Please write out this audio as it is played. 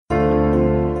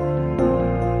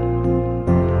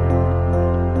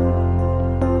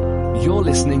You're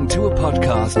listening to a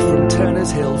podcast from Turners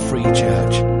Hill Free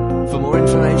Church. For more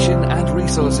information and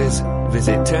resources,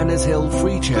 visit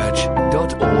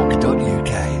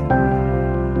turnershillfreechurch.org.uk.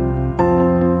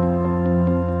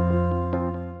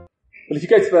 Well, if you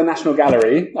go to the National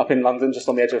Gallery up in London, just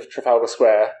on the edge of Trafalgar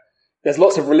Square, there's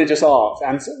lots of religious art.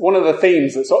 And one of the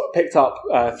themes that's picked up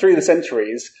through the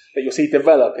centuries that you'll see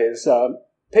develop is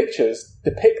pictures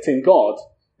depicting God,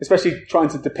 especially trying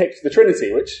to depict the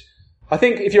Trinity, which I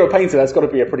think if you're a painter, that's got to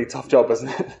be a pretty tough job, isn't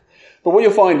it? But what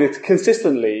you'll find is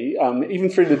consistently, even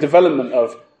through the development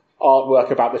of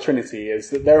artwork about the Trinity, is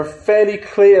that there are fairly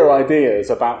clear ideas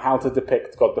about how to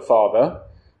depict God the Father.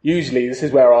 Usually this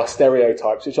is where our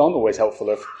stereotypes, which aren't always helpful,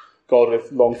 of God with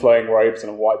long flowing robes and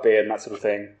a white beard and that sort of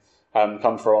thing,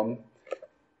 come from.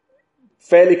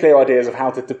 Fairly clear ideas of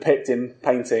how to depict in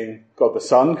painting God the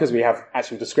Son, because we have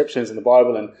actual descriptions in the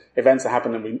Bible and events that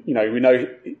happen, and we know,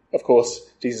 of course,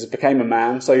 Jesus became a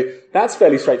man, so that's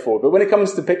fairly straightforward. But when it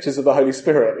comes to pictures of the Holy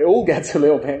Spirit, it all gets a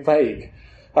little bit vague.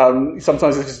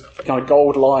 Sometimes it's just kind of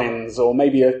gold lines, or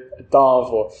maybe a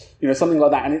dove, or something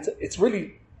like that, and it's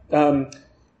really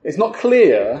it's not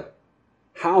clear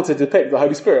how to depict the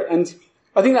Holy Spirit. And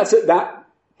I think that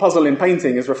puzzle in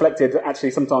painting is reflected actually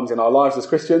sometimes in our lives as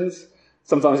Christians,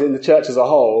 sometimes in the church as a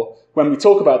whole. When we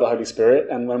talk about the Holy Spirit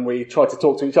and when we try to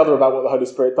talk to each other about what the Holy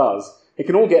Spirit does, it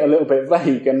can all get a little bit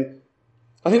vague. And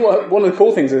I think one of the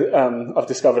cool things I've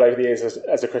discovered over the years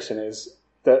as a Christian is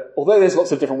that although there's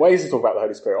lots of different ways to talk about the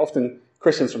Holy Spirit, often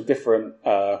Christians from different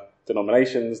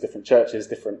denominations, different churches,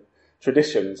 different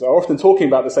traditions are often talking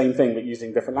about the same thing but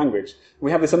using different language. We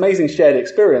have this amazing shared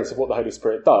experience of what the Holy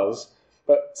Spirit does,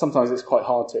 but sometimes it's quite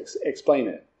hard to explain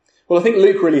it. Well, I think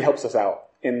Luke really helps us out.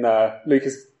 Luke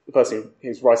is the person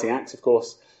who's writing Acts, of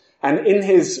course, and in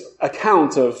his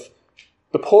account of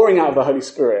the pouring out of the Holy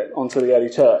Spirit onto the early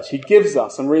church, he gives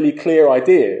us some really clear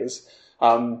ideas,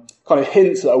 kind of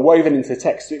hints that are woven into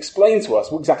text to explain to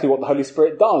us exactly what the Holy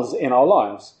Spirit does in our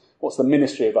lives. What's the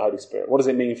ministry of the Holy Spirit? What does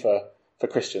it mean for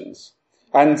Christians?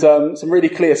 And some really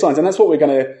clear signs, and that's what we're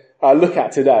going to look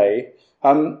at today.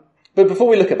 But before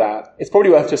we look at that, it's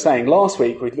probably worth just saying, last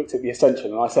week we looked at the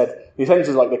Ascension, and I said the Ascension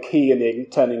is like the key in the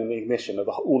turning and the ignition of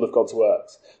all of God's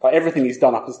works. Like everything he's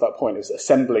done up until that point is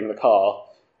assembling the car,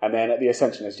 and then at the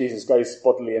Ascension, as Jesus goes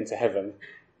bodily into heaven,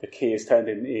 the key is turned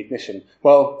in the ignition.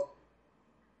 Well,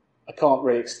 I can't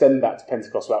really extend that to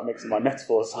Pentecost without mixing my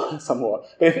metaphors somewhat.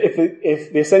 But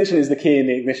if the Ascension is the key in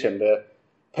the ignition, the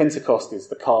Pentecost is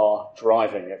the car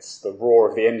driving. It's the roar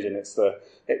of the engine. It's the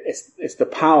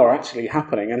power actually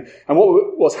happening. And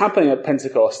what's happening at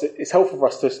Pentecost, it's helpful for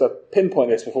us to pinpoint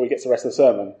this before we get to the rest of the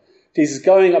sermon. Jesus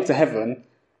going up to heaven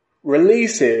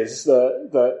releases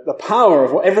the power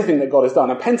of everything that God has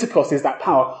done. And Pentecost is that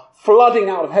power flooding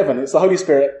out of heaven. It's the Holy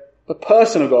Spirit, the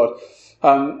person of God,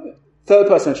 third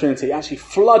person of Trinity, actually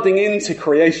flooding into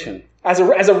creation as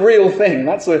a real thing.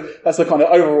 That's the kind of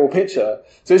overall picture.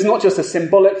 So it's not just a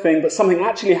symbolic thing, but something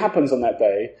actually happens on that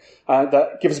day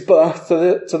that gives birth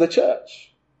to the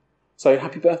church. So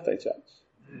happy birthday, church!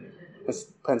 As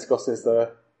Pentecost is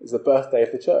the birthday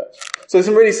of the church. So there's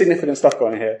some really significant stuff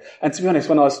going on here. And to be honest,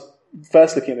 when I was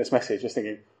first looking at this message, just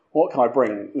thinking, what can I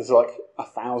bring? There's like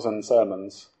 1,000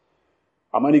 sermons.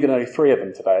 I'm only going to do 3 of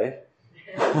them today.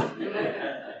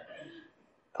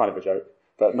 Kind of a joke,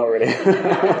 but not really.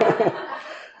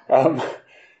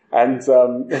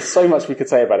 There's so much we could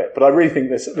say about it, but I really think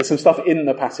there's some stuff in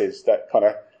the passage that kind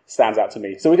of stands out to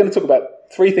me. So we're going to talk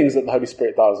about 3 things that the Holy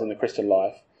Spirit does in the Christian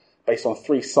life, based on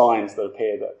 3 signs that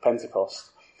appeared at Pentecost.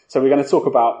 So we're going to talk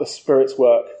about the Spirit's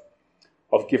work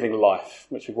of giving life,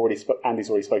 which Andy's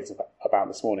already spoken about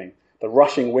this morning. The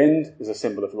rushing wind is a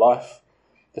symbol of life.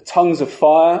 The tongues of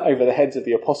fire over the heads of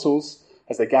the apostles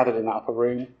as they gathered in that upper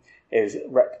room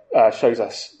shows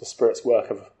us the Spirit's work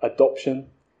of adoption,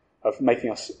 of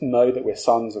making us know that we're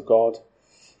sons of God.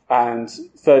 And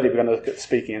thirdly, we're going to look at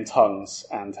speaking in tongues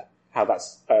and how that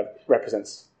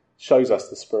shows us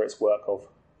the Spirit's work of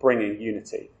bringing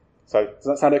unity. So does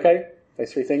that sound okay?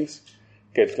 Those 3 things?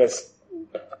 Good. Let's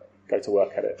go to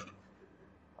work at it.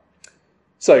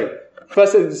 So,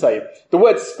 first thing to say, the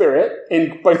word spirit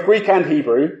in both Greek and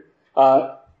Hebrew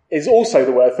is also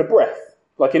the word for breath.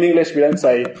 Like in English, we don't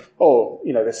say,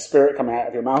 there's spirit coming out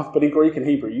of your mouth, but in Greek and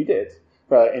Hebrew, you did.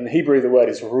 In Hebrew, the word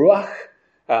is ruach.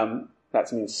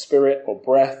 That means spirit or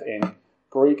breath. In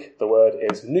Greek, the word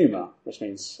is pneuma, which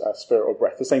means spirit or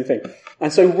breath, the same thing.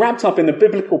 And so wrapped up in the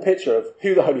biblical picture of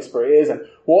who the Holy Spirit is and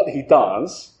what he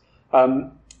does,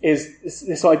 is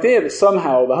this idea that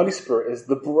somehow the Holy Spirit is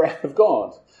the breath of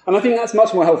God. And I think that's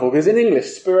much more helpful, because in English,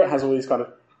 spirit has all these kind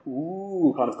of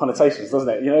connotations, doesn't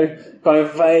it? Kind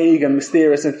of vague and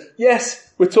mysterious. And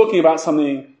yes, We're talking about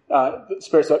something,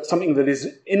 something that is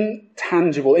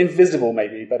intangible, invisible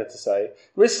maybe, better to say.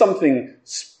 There is something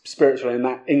spiritual in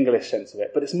that English sense of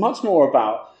it, but it's much more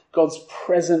about God's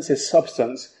presence, his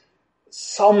substance,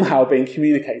 somehow being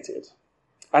communicated.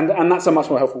 And that's a much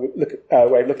more helpful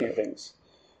way of looking at things.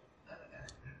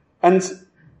 And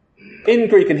in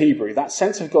Greek and Hebrew, that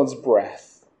sense of God's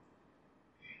breath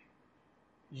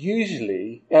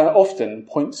usually, often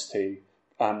points to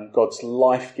God's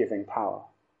life-giving power.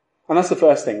 And that's the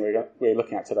first thing we're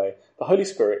looking at today. The Holy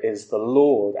Spirit is the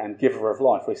Lord and giver of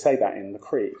life. We say that in the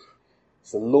Creed.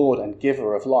 It's the Lord and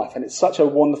giver of life. And it's such a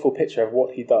wonderful picture of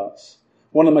what he does.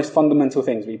 One of the most fundamental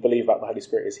things we believe about the Holy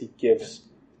Spirit is he gives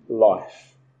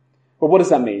life. Well, what does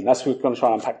that mean? We're going to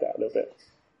try and unpack that a little bit.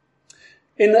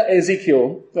 In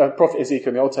Ezekiel, the prophet Ezekiel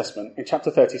in the Old Testament, in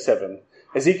chapter 37,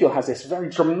 Ezekiel has this very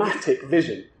dramatic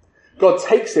vision. God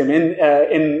takes him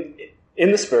in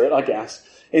the Spirit, I guess,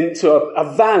 into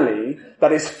a valley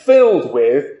that is filled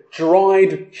with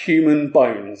dried human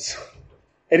bones.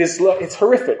 It's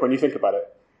horrific when you think about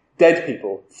it. Dead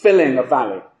people filling a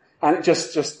valley. And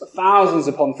just thousands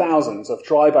upon thousands of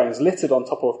dry bones littered on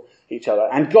top of each other.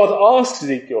 And God asks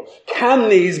Ezekiel, can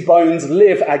these bones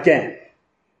live again?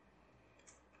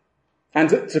 And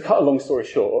to cut a long story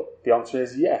short, the answer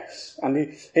is yes.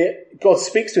 And God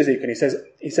speaks to Ezekiel and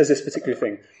he says this particular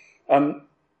thing.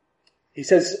 He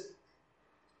says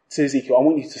to Ezekiel, I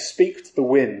want you to speak to the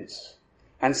winds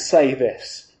and say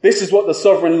this. This is what the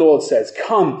sovereign Lord says.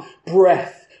 Come,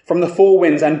 breath from the four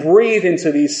winds and breathe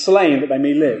into these slain that they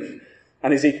may live.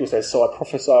 And Ezekiel says, so I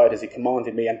prophesied as he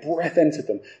commanded me, and breath entered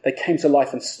them. They came to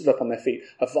life and stood up on their feet,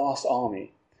 a vast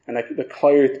army, and they're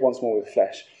clothed once more with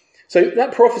flesh. So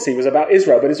that prophecy was about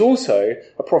Israel, but it's also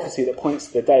a prophecy that points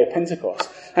to the day of Pentecost.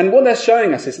 And what they're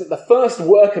showing us is that the first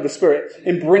work of the Spirit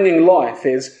in bringing life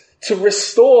is to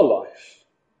restore life.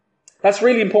 That's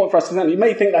really important for us to know. You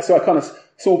may think that's a kind of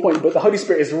small point, but the Holy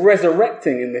Spirit is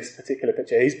resurrecting in this particular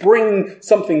picture. He's bringing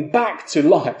something back to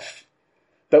life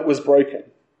that was broken.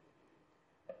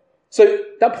 So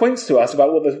that points to us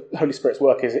about what the Holy Spirit's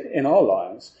work is in our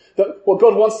lives. That what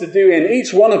God wants to do in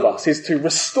each one of us is to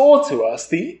restore to us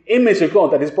the image of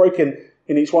God that is broken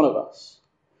in each one of us.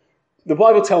 The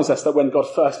Bible tells us that when God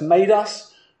first made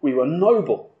us, we were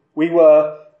noble, we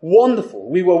were wonderful,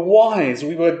 we were wise,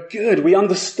 we were good, we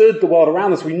understood the world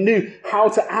around us, we knew how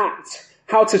to act,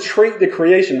 how to treat the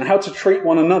creation, and how to treat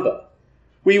one another.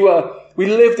 We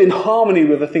lived in harmony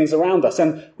with the things around us,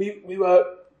 and we were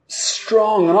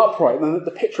strong and upright, and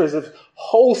the picture is of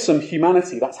wholesome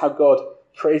humanity. That's how God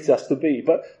created us to be.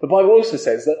 But the Bible also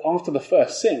says that after the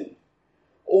first sin,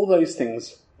 all those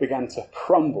things began to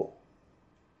crumble.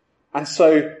 And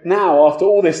so now, after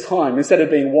all this time, instead of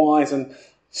being wise and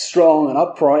strong and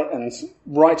upright and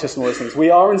righteous and all those things, we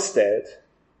are instead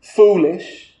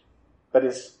foolish. That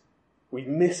is, we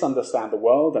misunderstand the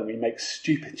world and we make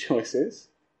stupid choices.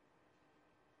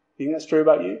 Do you think that's true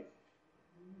about you?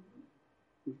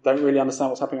 We don't really understand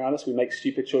what's happening around us. We make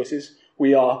stupid choices.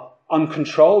 We are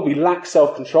uncontrolled. We lack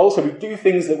self-control. So we do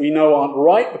things that we know aren't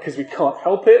right because we can't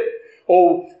help it.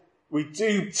 Or we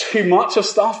do too much of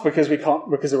stuff because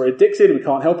we're addicted. We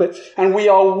can't help it. And we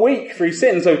are weak through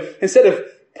sin. So instead of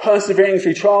persevering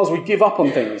through trials, we give up on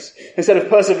things. Instead of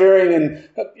persevering in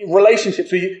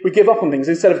relationships, we give up on things.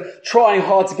 Instead of trying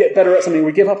hard to get better at something,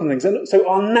 we give up on things. And so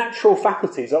our natural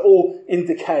faculties are all in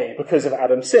decay because of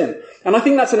Adam's sin. And I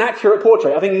think that's an accurate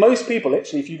portrait. I think most people,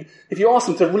 actually, if you ask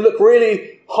them to look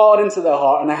really hard into their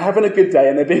heart and they're having a good day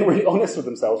and they're being really honest with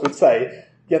themselves, would say,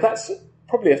 yeah, that's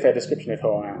probably a fair description of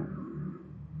who I am.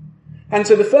 And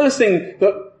so the first thing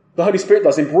that the Holy Spirit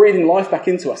does in breathing life back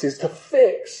into us is to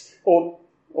fix, or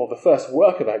the first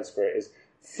work of the Holy Spirit is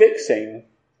fixing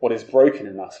what is broken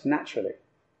in us naturally.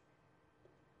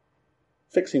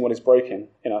 Fixing what is broken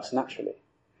in us naturally.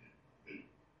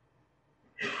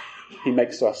 He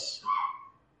makes us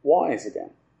wise again.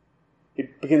 He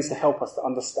begins to help us to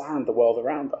understand the world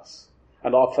around us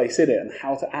and our place in it and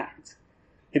how to act.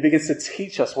 He begins to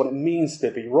teach us what it means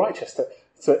to be righteous,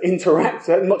 to interact,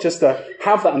 not just to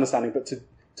have that understanding, but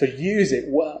to use it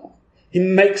well. He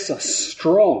makes us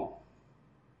strong.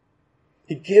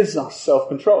 He gives us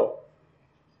self-control.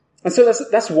 And so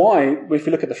that's why, if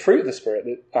you look at the fruit of the Spirit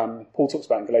that Paul talks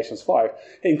about in Galatians 5,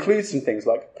 it includes some things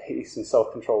like peace and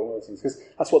self-control and all those things, because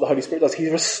that's what the Holy Spirit does. He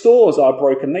restores our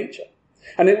broken nature.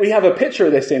 And we have a picture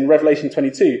of this in Revelation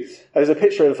 22. There's a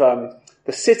picture of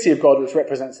the city of God, which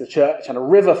represents the church, and a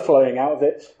river flowing out of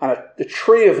it, and the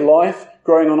tree of life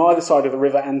growing on either side of the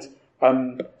river. And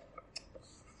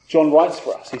John writes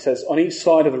for us, he says, on each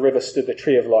side of the river stood the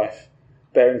tree of life,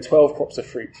 bearing 12 crops of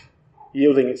fruit,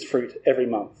 yielding its fruit every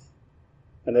month.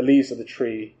 and the leaves of the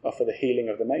tree are for the healing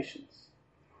of the nations.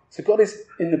 So God is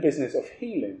in the business of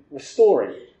healing,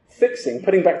 restoring, fixing,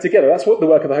 putting back together. That's what the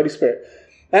work of the Holy Spirit.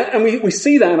 And we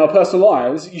see that in our personal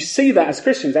lives. You see that as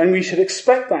Christians, and we should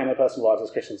expect that in our personal lives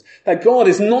as Christians. That God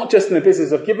is not just in the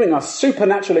business of giving us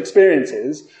supernatural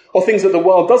experiences or things that the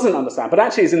world doesn't understand, but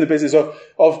actually is in the business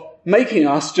of making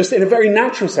us, just in a very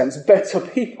natural sense, better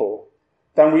people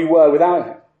than we were without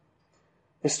him.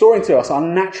 Restoring to us our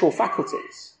natural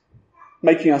faculties,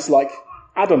 making us like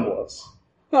Adam was.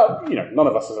 Now, none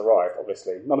of us has arrived,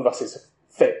 obviously. None of us is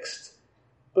fixed.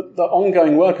 But the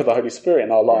ongoing work of the Holy Spirit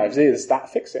in our lives is that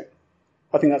fixing.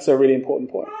 I think that's a really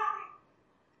important point.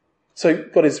 So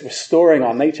God is restoring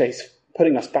our nature. He's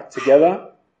putting us back together.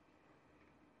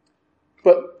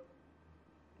 But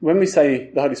when we say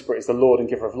the Holy Spirit is the Lord and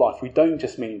giver of life, we don't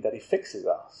just mean that he fixes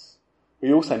us.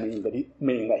 We also mean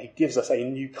that he gives us a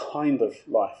new kind of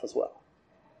life as well.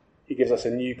 He gives us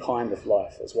a new kind of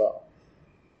life as well.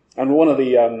 And one of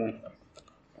the...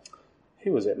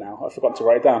 who was it now? I forgot to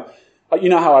write it down. You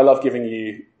know how I love giving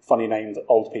you funny named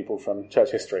old people from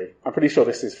church history? I'm pretty sure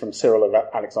this is from Cyril of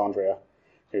Alexandria,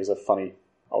 who's a funny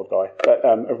old guy, but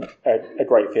a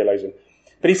great theologian.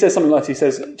 But he says something like, he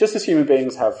says, just as human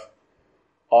beings have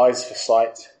eyes for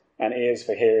sight and ears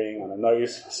for hearing and a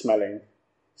nose for smelling,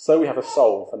 so we have a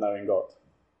soul for knowing God.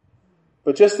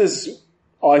 But just as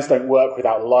eyes don't work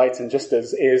without light, and just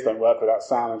as ears don't work without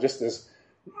sound, and just as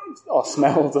our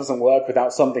smell doesn't work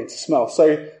without something to smell,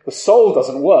 so the soul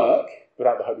doesn't work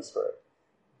without the Holy Spirit.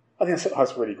 I think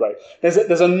that's really great. There's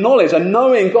a knowledge, a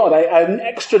knowing God, an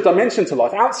extra dimension to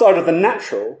life outside of the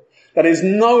natural that is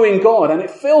knowing God, and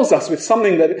it fills us with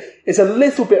something that is a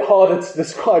little bit harder to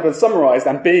describe and summarize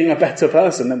than being a better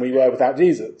person than we were without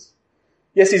Jesus.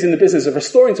 Yes, he's in the business of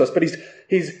restoring to us, but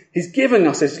he's giving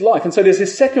us his life. And so there's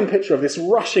this second picture of this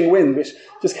rushing wind, which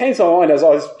just came to my mind as I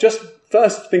was just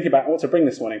first thinking about what to bring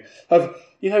this morning.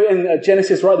 In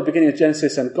Genesis, right at the beginning of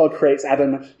Genesis, and God creates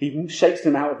Adam, he shakes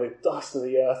him out of the dust of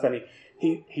the earth, and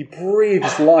he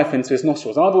breathes life into his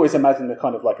nostrils. And I've always imagined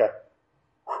kind of like a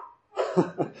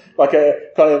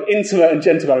kind of intimate and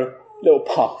gentle kind of little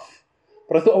puff.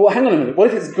 But I thought, well, hang on a minute,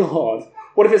 what if it's God?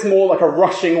 What if it's more like a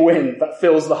rushing wind that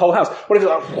fills the whole house? What if it's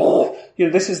like, whoa?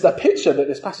 This is the picture that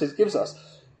this passage gives us.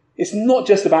 It's not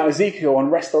just about Ezekiel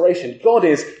and restoration. God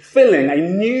is filling a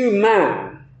new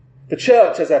man. The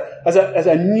church as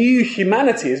a new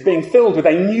humanity is being filled with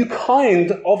a new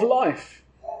kind of life.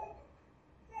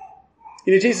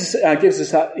 Jesus gives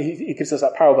us that. He gives us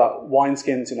that parable about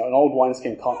wineskins. An old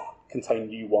wineskin can't contain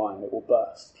new wine; it will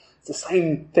burst. It's the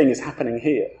same thing is happening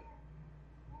here.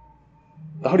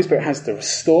 The Holy Spirit has to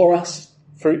restore us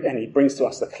through, and he brings to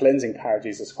us the cleansing power of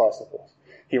Jesus Christ, of course.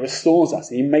 He restores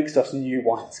us, and he makes us new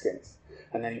wineskins,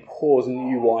 and then he pours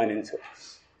new wine into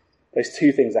us. Those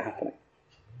two things are happening.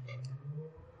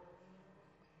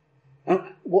 And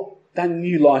what that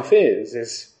new life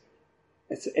is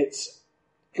it's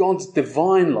God's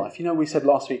divine life. We said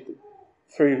last week,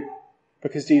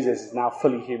 because Jesus is now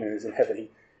fully human and is in heaven, he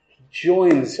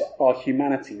joins our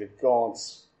humanity with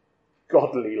God's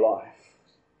godly life.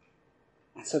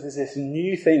 And so there's this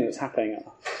new thing that's happening in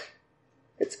us.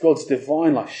 It's God's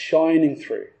divine life shining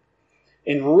through,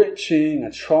 enriching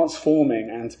and transforming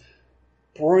and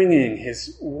bringing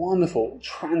his wonderful,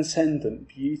 transcendent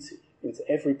beauty into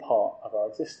every part of our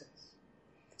existence.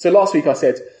 So last week I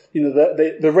said,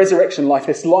 the resurrection life,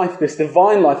 this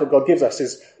divine life that God gives us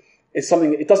is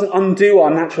something, it doesn't undo our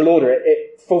natural order,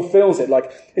 it fulfills it.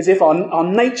 Like, as if our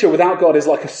nature without God is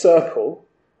like a circle,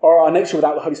 or our nature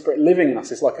without the Holy Spirit living in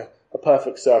us is like a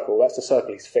perfect circle. That's the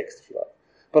circle he's fixed, if you like.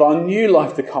 But our new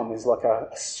life to come is like a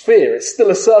sphere. It's still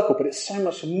a circle, but it's so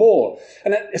much more.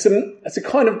 And it's a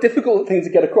kind of difficult thing to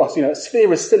get across. A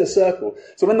sphere is still a circle.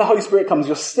 So when the Holy Spirit comes,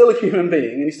 you're still a human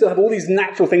being, and you still have all these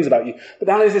natural things about you. But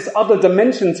now there's this other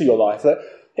dimension to your life that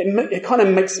it kind of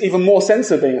makes even more sense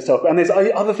of being a circle. And there's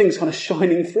other things kind of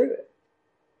shining through it.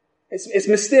 It's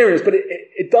mysterious, but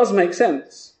it does make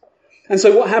sense. And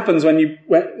so what happens when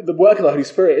the work of the Holy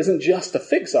Spirit isn't just to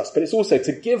fix us, but it's also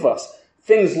to give us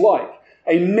things like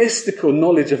a mystical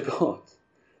knowledge of God.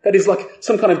 That is like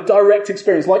some kind of direct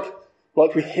experience, like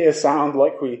we hear sound,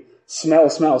 like we smell,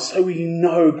 so we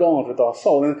know God with our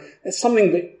soul. And it's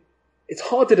something that it's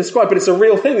hard to describe, but it's a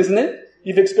real thing, isn't it?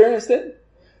 You've experienced it?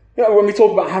 When we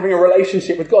talk about having a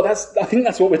relationship with God, I think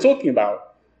that's what we're talking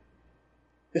about.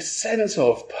 This sense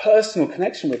of personal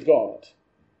connection with God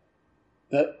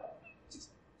that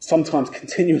sometimes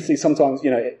continuously, sometimes,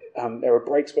 there are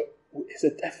breaks, but it's a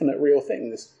definite real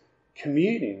thing, this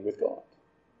communion with God.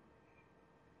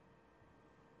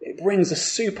 It brings a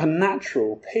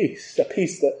supernatural peace, a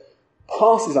peace that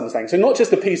passes understanding. So not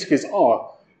just a peace because,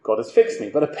 God has fixed me,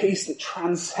 but a peace that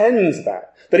transcends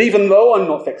that. That even though I'm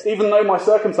not fixed, even though my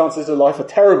circumstances in life are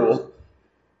terrible,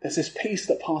 there's this peace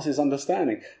that passes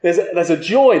understanding. There's a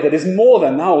joy that is more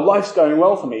than, life's going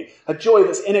well for me. A joy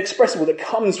that's inexpressible, that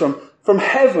comes from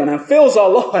heaven and fills our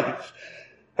life.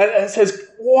 And it says,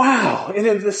 wow,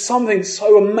 there's something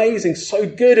so amazing, so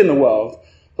good in the world.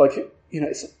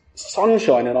 It's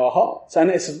sunshine in our hearts. And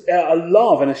it's a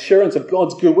love and assurance of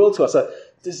God's goodwill to us, a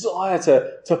desire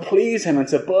to please him and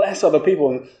to bless other people,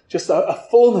 and just a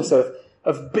fullness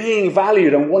of being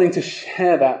valued and wanting to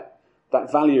share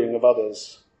that valuing of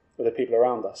others with the people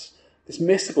around us. This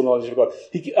mystical knowledge of God.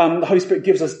 The Holy Spirit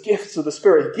gives us gifts of the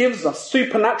Spirit. He gives us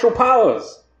supernatural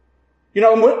powers.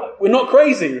 And we're not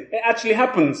crazy. It actually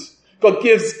happens. God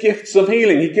gives gifts of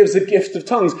healing. He gives a gift of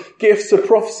tongues, gifts of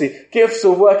prophecy, gifts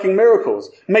of working miracles.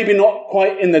 Maybe not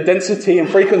quite in the density and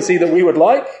frequency that we would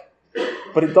like,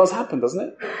 but it does happen, doesn't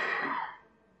it?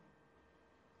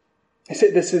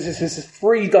 This is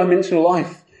three-dimensional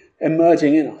life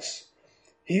emerging in us.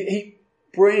 He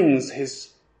brings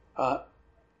his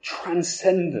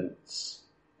transcendence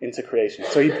into creation.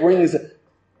 So he brings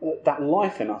that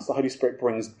life in us. The Holy Spirit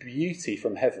brings beauty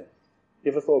from heaven.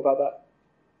 You ever thought about that?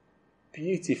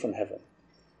 Beauty from heaven,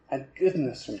 and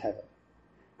goodness from heaven,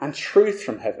 and truth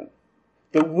from heaven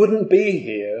that wouldn't be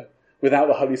here without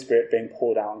the Holy Spirit being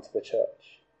poured out into the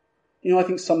church. I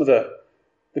think some of the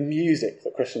music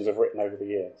that Christians have written over the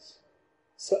years,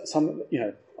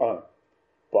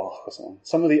 Bach or someone,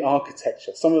 some of the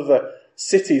architecture, some of the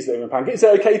cities that have been planned. Is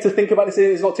it okay to think about this?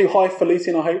 It's not too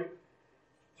highfalutin, I hope.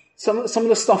 Some of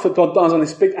the stuff that God does on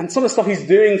this big, and some of the stuff he's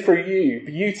doing through you,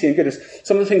 beauty and goodness,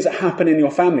 some of the things that happen in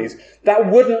your families, that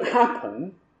wouldn't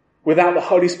happen without the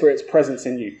Holy Spirit's presence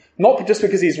in you. Not just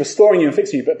because he's restoring you and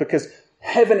fixing you, but because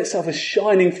heaven itself is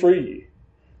shining through you,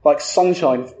 like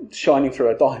sunshine shining through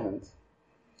a diamond.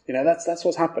 That's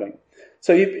what's happening.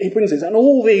 So he brings this, and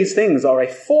all these things are a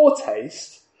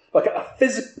foretaste, like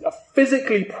a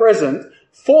physically present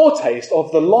foretaste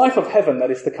of the life of heaven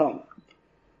that is to come.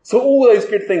 So all those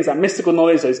good things, that mystical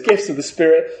knowledge, those gifts of the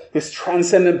Spirit, this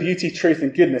transcendent beauty, truth,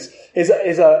 and goodness, is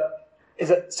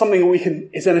something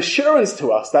is an assurance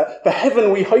to us that the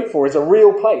heaven we hope for is a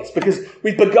real place, because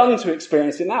we've begun to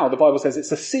experience it now. The Bible says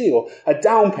it's a seal, a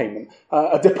down payment,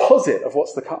 a deposit of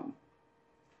what's to come.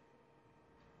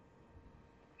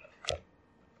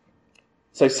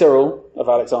 So Cyril of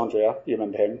Alexandria, you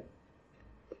remember him,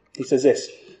 he says this.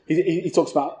 He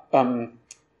talks about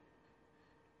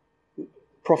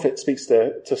prophet speaks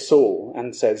to Saul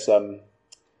and says, the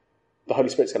Holy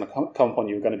Spirit's going to come upon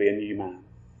you. You're going to be a new man.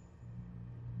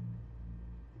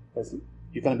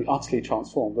 You're going to be utterly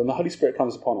transformed. When the Holy Spirit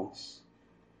comes upon us,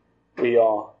 we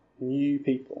are new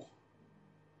people.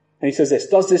 And he says this,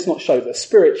 does this not show that the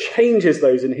Spirit changes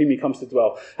those in whom he comes to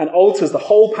dwell and alters the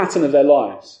whole pattern of their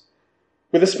lives?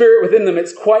 With the Spirit within them,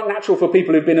 it's quite natural for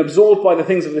people who've been absorbed by the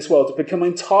things of this world to become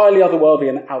entirely otherworldly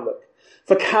in outlook.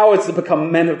 For cowards to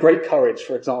become men of great courage,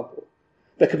 for example.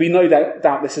 There could be no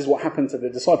doubt this is what happened to the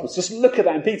disciples. Just look at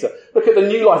that in Peter. Look at the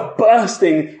new life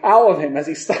bursting out of him as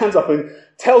he stands up and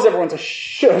tells everyone to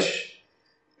shush,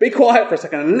 be quiet for a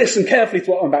second and listen carefully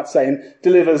to what I'm about to say, and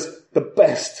delivers the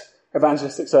best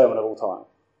evangelistic sermon of all time.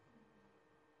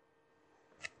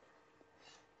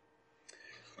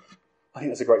 I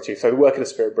think that's a great truth. So the work of the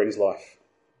Spirit brings life.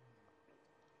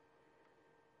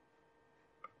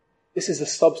 This is the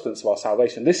substance of our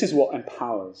salvation. This is what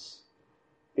empowers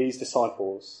these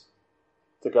disciples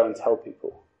to go and tell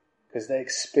people, because they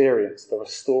experience the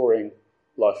restoring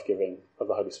life-giving of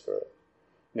the Holy Spirit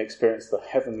and experience the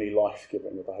heavenly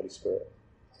life-giving of the Holy Spirit.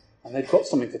 And they've got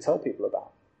something to tell people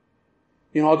about.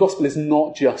 Our gospel is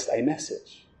not just a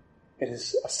message. It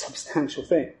is a substantial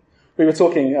thing. We were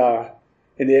talking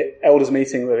in the elders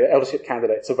meeting with the eldership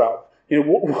candidates about,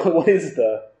 what is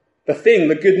the thing,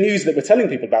 the good news that we're telling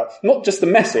people about. Not just the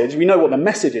message, we know what the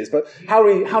message is, but how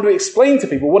do we explain to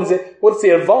people what's the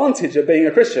advantage of being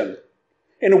a Christian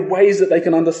in ways that they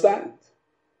can understand.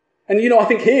 And I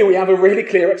think here we have a really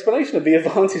clear explanation of the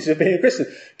advantage of being a Christian.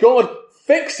 God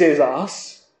fixes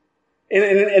us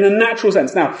in a natural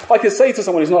sense. Now, I could say to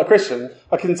someone who's not a Christian,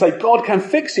 I can say, God can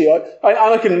fix you.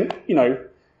 I can,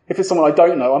 if it's someone I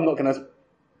don't know, I'm not going to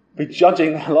be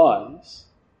judging their lives.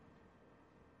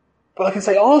 But I can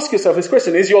say, ask yourself as a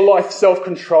Christian, is your life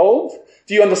self-controlled?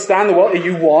 Do you understand the world? Are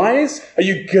you wise? Are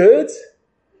you good?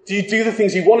 Do you do the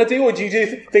things you want to do, or do you do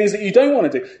things that you don't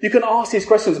want to do? You can ask these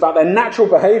questions about their natural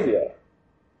behaviour.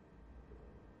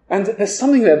 And there's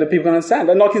something there that people can understand.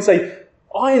 And I can say,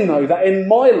 I know that in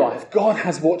my life, God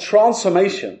has brought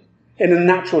transformation in a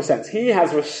natural sense. He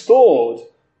has restored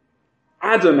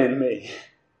Adam in me.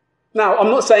 Now,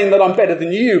 I'm not saying that I'm better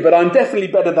than you, but I'm definitely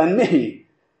better than me,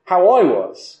 how I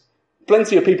was.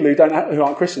 Plenty of people who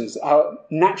aren't Christians are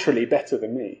naturally better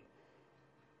than me.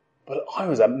 But I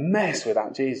was a mess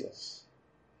without Jesus.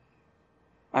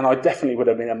 And I definitely would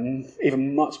have been an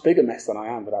even much bigger mess than I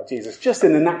am without Jesus. Just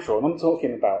in the natural. I'm not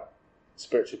talking about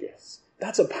spiritual gifts.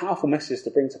 That's a powerful message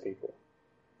to bring to people.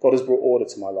 God has brought order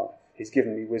to my life. He's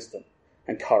given me wisdom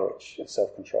and courage and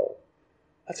self-control.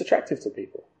 That's attractive to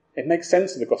people. It makes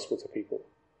sense of the gospel to people.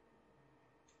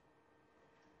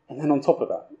 And then on top of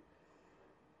that,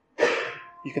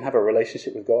 you can have a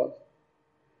relationship with God.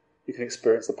 You can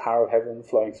experience the power of heaven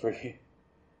flowing through you.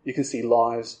 You can see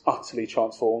lives utterly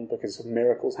transformed because of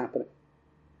miracles happening.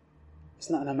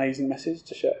 Isn't that an amazing message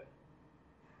to share?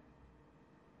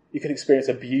 You can experience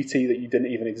a beauty that you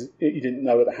didn't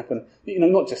know that happened.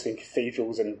 Not just in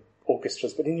cathedrals and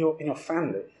orchestras, but in your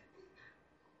family.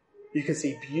 You can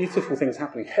see beautiful things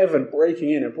happening. Heaven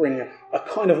breaking in and bringing a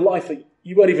kind of life that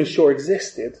you weren't even sure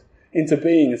existed into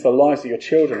being into the lives of your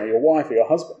children or your wife or your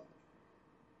husband.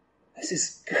 This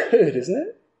is good, isn't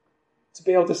it? To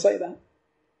be able to say that.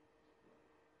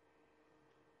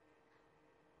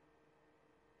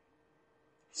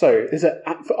 So, this is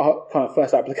our kind of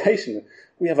first application.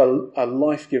 We have a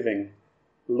life-giving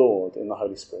Lord in the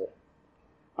Holy Spirit.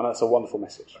 And that's a wonderful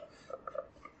message.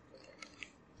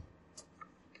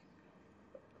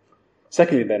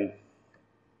 Secondly then,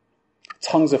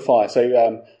 tongues of fire.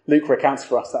 So Luke recounts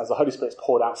for us that as the Holy Spirit is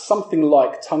poured out, something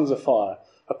like tongues of fire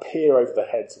appear over the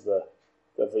heads of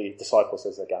the disciples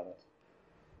as they're gathered.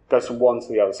 It goes from one to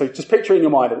the other. So just picture it in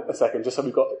your mind a second, just so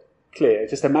we've got it clear.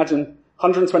 Just imagine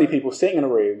 120 people sitting in a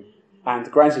room and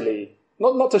gradually,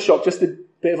 not to shock, just a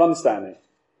bit of understanding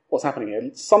what's happening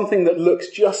here. Something that looks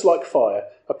just like fire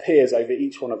appears over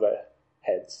each one of their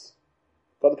heads.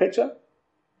 Got the picture?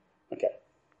 Okay.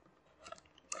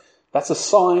 That's a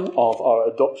sign of our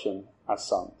adoption as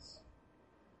sons.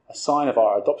 A sign of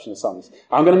our adoption as sons.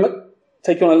 I'm going to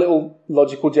take you on a little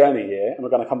logical journey here, and we're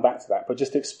going to come back to that, but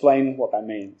just to explain what that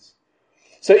means.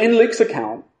 So in Luke's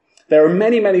account, there are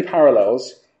many, many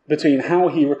parallels between how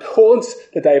he records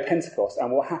the day of Pentecost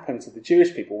and what happened to the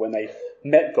Jewish people when they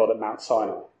met God at Mount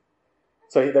Sinai.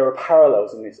 So there are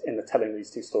parallels in the telling of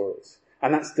these two stories.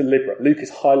 And that's deliberate. Luke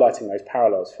is highlighting those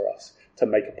parallels for us to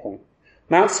make a point.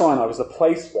 Mount Sinai was the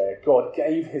place where God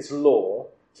gave his law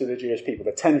to the Jewish people,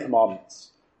 the 10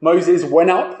 Commandments. Moses went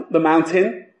up the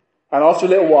mountain, and after a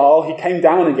little while, he came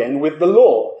down again with the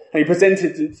law, and he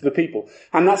presented it to the people.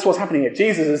 And that's what's happening here.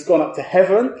 Jesus has gone up to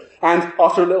heaven, and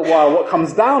after a little while, what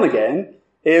comes down again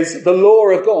is the law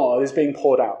of God is being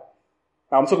poured out.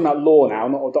 Now, I'm talking about law now,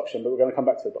 not adoption, but we're going to come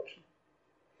back to adoption.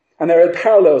 And there are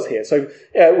parallels here. So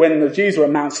when the Jews were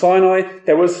at Mount Sinai,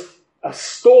 there was a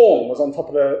storm was on top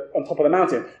of the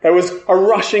mountain. There was a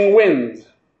rushing wind,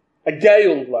 a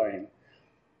gale blowing.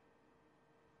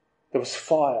 There was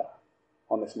fire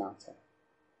on this mountain.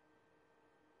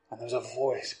 And there was a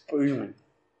voice booming.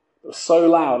 It was so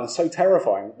loud and so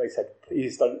terrifying that they said,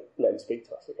 please don't let him speak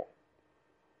to us again.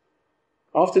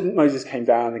 After Moses came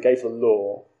down and gave the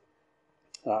law,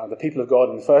 the people of God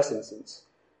in the first instance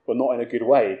were not in a good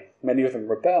way. Many of them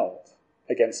rebelled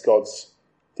against God's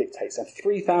dictates, and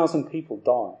 3,000 people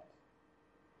died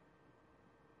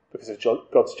because of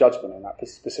God's judgment in that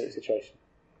specific situation.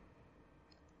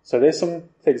 So there's some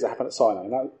things that happen at Sinai,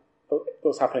 and that's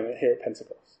what's happening here at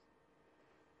Pentecost.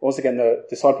 Once again, the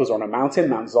disciples are on a mountain,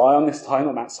 Mount Zion this time,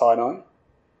 not Mount Sinai.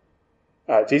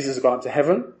 Jesus has gone up to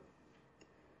heaven.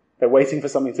 They're waiting for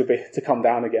something to come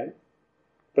down again.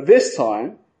 But this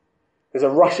time, there's a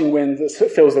rushing wind that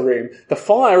fills the room. The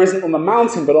fire isn't on the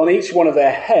mountain, but on each one of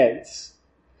their heads.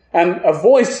 And a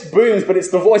voice booms, but it's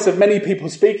the voice of many people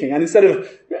speaking. And instead of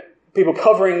people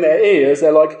covering their ears,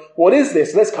 they're like, what is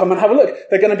this? Let's come and have a look.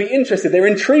 They're going to be interested. They're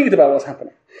intrigued about what's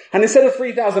happening. And instead of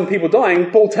 3,000 people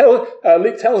dying, Luke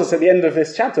tells us at the end of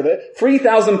this chapter that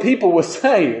 3,000 people were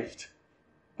saved.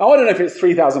 Now, I don't know if it's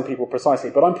 3,000 people precisely,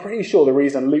 but I'm pretty sure the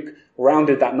reason Luke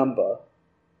rounded that number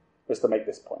was to make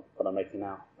this point that I'm making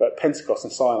now. But Pentecost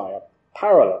and Sinai are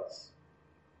parallels.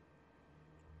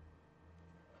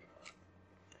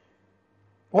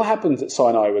 What happened at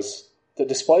Sinai was that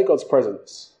despite God's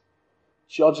presence,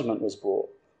 judgment was brought.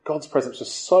 God's presence was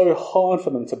so hard for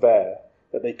them to bear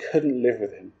that they couldn't live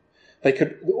with him.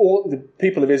 All the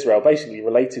people of Israel basically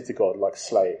related to God like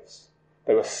slaves.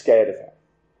 They were scared of him.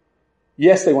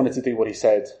 Yes, they wanted to do what he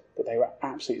said, but they were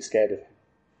absolutely scared of him.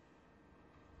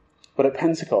 But at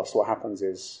Pentecost, what happens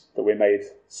is that we're made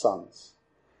sons.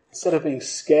 Instead of being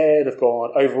scared of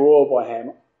God, overawed by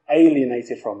him,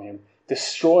 alienated from him,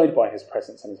 destroyed by his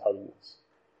presence and his holiness,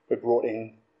 we're brought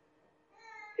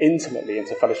intimately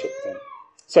into fellowship with him.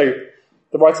 So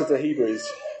the writer to Hebrews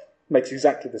makes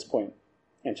exactly this point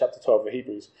in chapter 12 of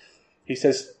Hebrews. He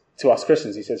says to us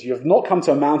Christians, he says, you have not come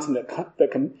to a mountain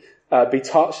that can be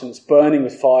touched and it's burning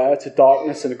with fire, to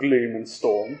darkness and gloom and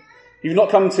storm. You've not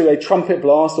come to a trumpet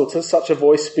blast or to such a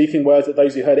voice speaking words that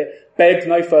those who heard it begged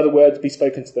no further word to be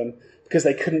spoken to them because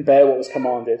they couldn't bear what was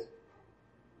commanded.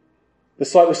 The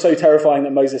sight was so terrifying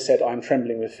that Moses said, I am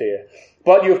trembling with fear.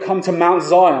 But you have come to Mount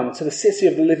Zion, to the city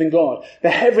of the living God, the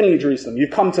heavenly Jerusalem.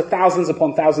 You've come to thousands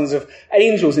upon thousands of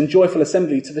angels in joyful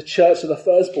assembly, to the church of the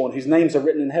firstborn, whose names are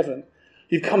written in heaven.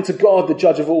 You've come to God, the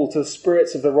judge of all, to the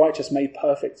spirits of the righteous made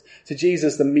perfect, to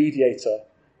Jesus, the mediator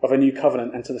of a new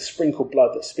covenant, and to the sprinkled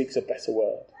blood that speaks a better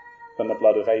word than the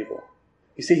blood of Abel.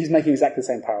 You see, he's making exactly the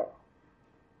same parallel.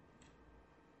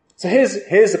 So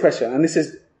here's the question, and this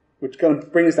is, we're going to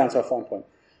bring us down to our final point.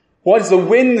 Why does the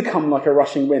wind come like a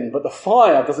rushing wind, but the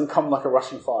fire doesn't come like a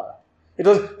rushing fire?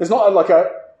 There's not like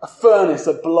a furnace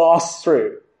that blasts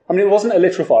through. I mean, it wasn't a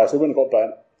literal fire, so it wouldn't have got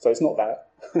burnt, so it's not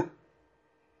that.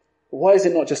 Why is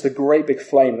it not just a great big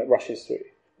flame that rushes through?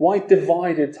 Why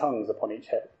divided tongues upon each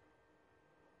head?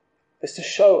 It's to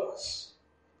show us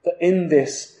that in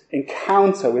this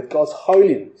encounter with God's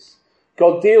holiness,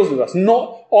 God deals with us,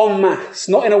 not en masse,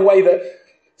 not in a way that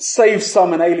saves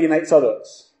some and alienates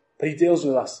others, but he deals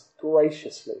with us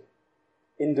graciously,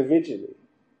 individually,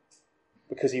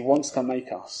 because he wants to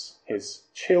make us his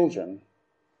children,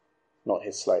 not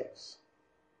his slaves.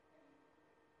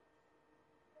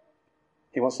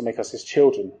 He wants to make us his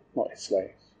children, not his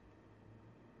slaves.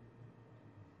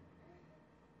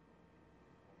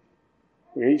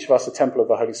 We're each of us a temple of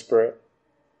the Holy Spirit.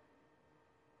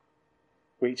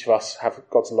 We each of us have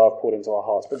God's love poured into our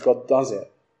hearts, but God does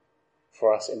it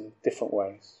for us in different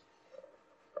ways.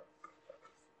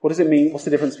 What does it mean? What's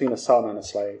the difference between a son and a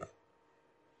slave?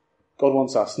 God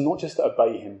wants us not just to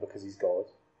obey him because he's God,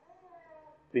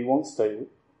 but he wants to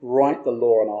write the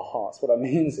law on our hearts. What that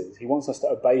means is he wants us to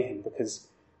obey him because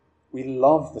we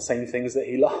love the same things that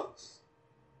he loves.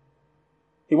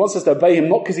 He wants us to obey him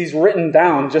not because he's written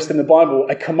down just in the Bible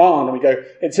a command and we go,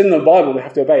 it's in the Bible, we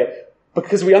have to obey it,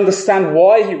 because we understand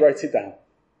why he wrote it down.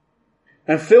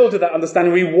 And filled with that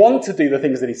understanding, we want to do the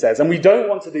things that he says, and we don't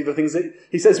want to do the things that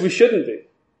he says we shouldn't do.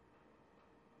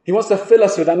 He wants to fill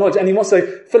us with that knowledge, and he wants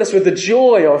to fill us with the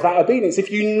joy of that obedience.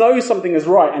 If you know something is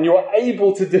right and you're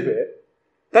able to do it,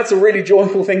 that's a really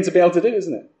joyful thing to be able to do,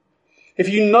 isn't it? If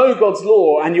you know God's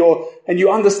law and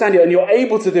you understand it and you're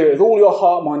able to do it with all your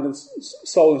heart, mind, and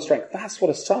soul and strength, that's what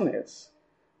a son is.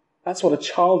 That's what a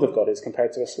child of God is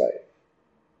compared to a slave.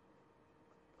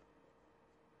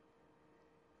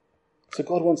 So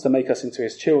God wants to make us into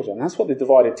his children. That's what the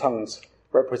divided tongues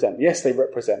represent. Yes, they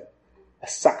represent a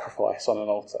sacrifice on an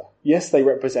altar. Yes, they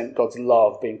represent God's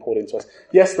love being poured into us.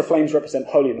 Yes, the flames represent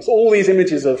holiness. All these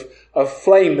images of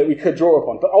flame that we could draw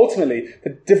upon. But ultimately,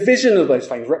 the division of those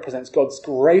flames represents God's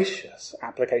gracious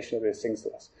application of those things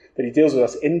to us. That he deals with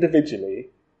us individually,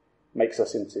 makes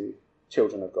us into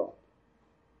children of God.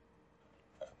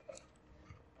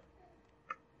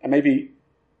 And maybe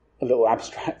a little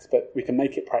abstract, but we can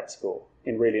make it practical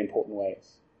in really important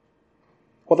ways.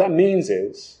 What that means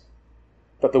is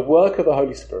that the work of the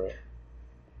Holy Spirit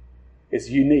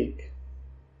is unique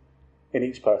in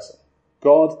each person.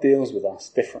 God deals with us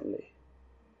differently,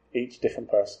 each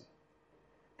different person,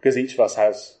 because each of us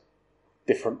has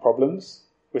different problems.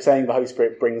 We're saying the Holy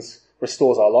Spirit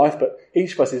restores our life, but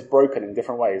each of us is broken in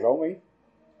different ways, aren't we?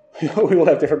 We all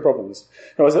have different problems.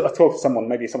 I talked to someone,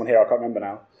 maybe someone here, I can't remember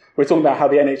now. We're talking about how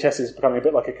the NHS is becoming a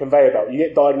bit like a conveyor belt. You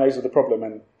get diagnosed with a problem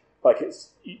and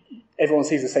everyone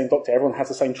sees the same doctor, everyone has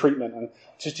the same treatment, and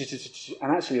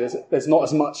actually there's not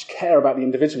as much care about the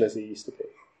individual as there used to be.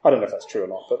 I don't know if that's true or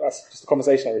not, but that's just a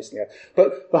conversation I recently had.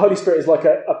 But the Holy Spirit is like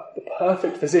a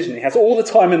perfect physician. He has all the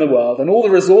time in the world and all the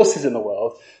resources in the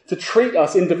world to treat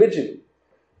us individually.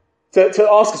 To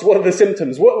ask us, what are the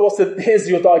symptoms? Here's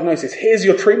your diagnosis. Here's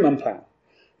your treatment plan.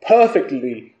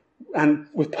 Perfectly and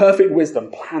with perfect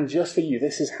wisdom planned just for you.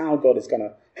 This is how I'm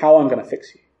going to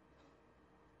fix you.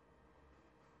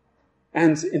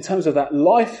 And in terms of that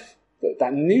life,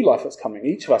 that new life that's coming,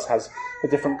 each of us has a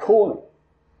different calling,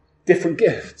 different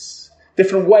gifts,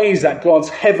 different ways that God's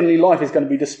heavenly life is going to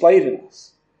be displayed in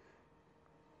us.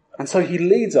 And so he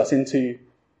leads us into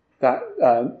that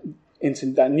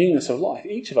newness of life,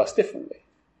 each of us differently.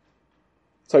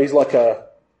 So he's like a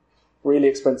really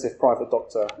expensive private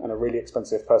doctor and a really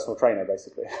expensive personal trainer,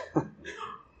 basically.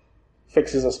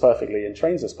 Fixes us perfectly and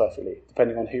trains us perfectly,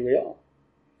 depending on who we are.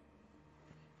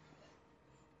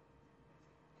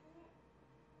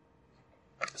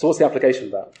 So what's the application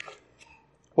of that?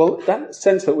 Well, that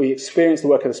sense that we experience the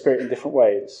work of the Spirit in different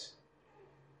ways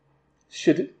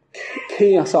should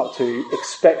key us up to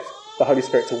expect the Holy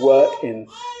Spirit to work in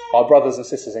our brothers and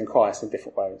sisters in Christ in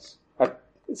different ways. A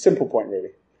simple point,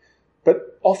 really.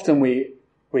 But often we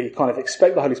kind of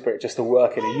expect the Holy Spirit just to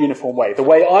work in a uniform way. The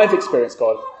way I've experienced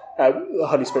God, the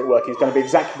Holy Spirit working, is going to be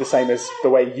exactly the same as the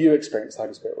way you experience the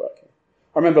Holy Spirit working.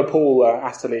 I remember Paul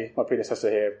Astley, my predecessor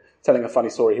here, telling a funny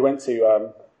story. He went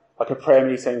to like a prayer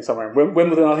meeting somewhere in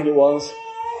Wimbledon, I think it was,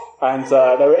 and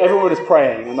everyone was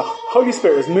praying, and the Holy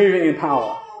Spirit was moving in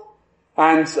power.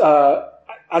 And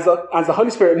as the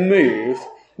Holy Spirit moved,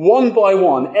 one by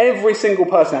one, every single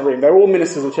person in that room, they're all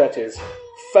ministers of churches,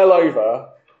 fell over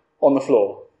on the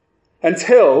floor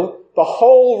until the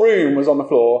whole room was on the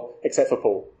floor except for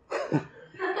Paul.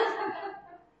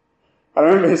 I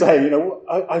remember him saying,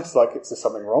 I was like, is there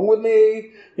something wrong with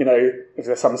me? Is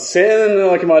there some sin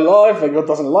like in my life? Like God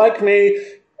doesn't like me?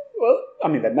 Well, I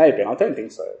mean, there may have been. I don't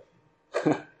think so.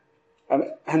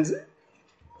 and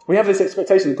we have this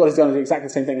expectation that God is going to do exactly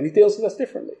the same thing, and he deals with us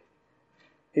differently.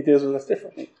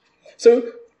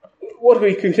 So what do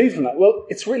we conclude from that? Well,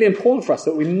 it's really important for us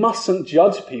that we mustn't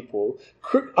judge people,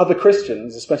 other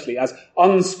Christians especially, as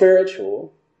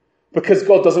unspiritual because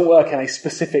God doesn't work in a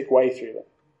specific way through them.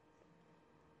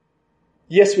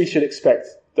 Yes, we should expect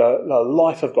the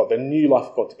life of God, the new life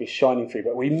of God to be shining through,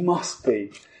 but we must be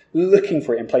looking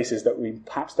for it in places that we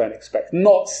perhaps don't expect.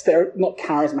 Not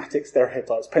charismatic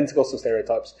stereotypes, Pentecostal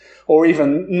stereotypes, or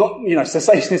even not,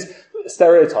 cessationist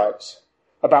stereotypes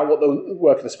about what the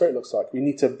work of the Spirit looks like. We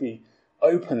need to be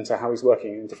open to how he's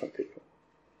working in different people.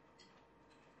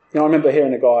 I remember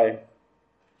hearing a guy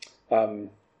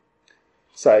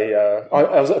say,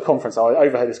 I was at a conference, I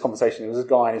overheard this conversation. There was a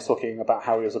guy and he was talking about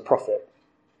how he was a prophet.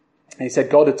 And he said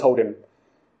God had told him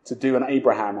to do an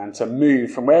Abraham and to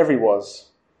move from wherever he was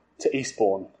to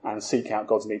Eastbourne and seek out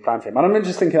God's new plan for him. And I remember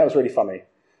just thinking that was really funny,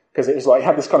 because it was like, it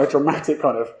had this kind of dramatic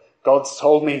kind of, God's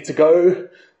told me to go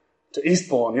to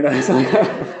Eastbourne, It's like,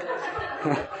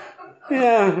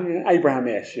 yeah,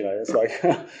 Abraham-ish, It's like,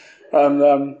 and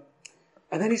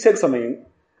then he said something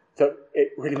that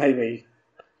it really made me,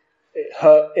 it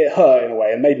hurt in a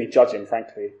way and made me judge him,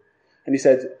 frankly. And he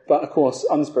said, but of course,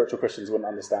 unspiritual Christians wouldn't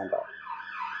understand that.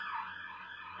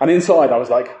 And inside I was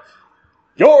like,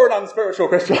 you're an unspiritual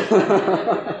Christian.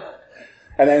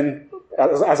 And then,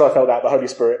 as I felt that, the Holy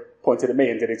Spirit pointed at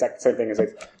me and did exactly the same thing and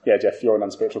said, yeah, Jeff, you're an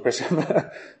unspiritual Christian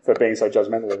for being so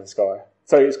judgmental of this guy.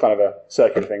 So it's kind of a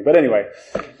circular thing. But anyway,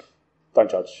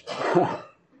 don't judge.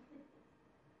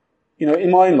 In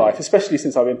my own life, especially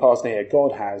since I've been pastoring here,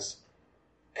 God has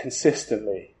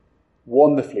consistently,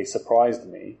 wonderfully surprised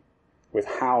me with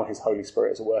how his Holy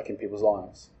Spirit is at work in people's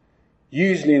lives.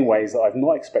 Usually in ways that I've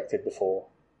not expected before,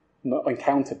 not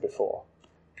encountered before.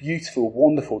 Beautiful,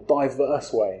 wonderful,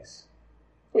 diverse ways.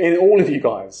 In all of you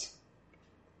guys.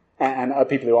 And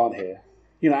people who aren't here.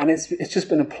 And it's just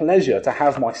been a pleasure to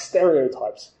have my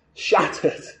stereotypes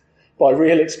shattered by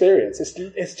real experience.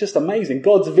 It's just amazing.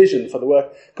 God's vision of the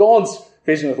work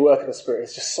of the Spirit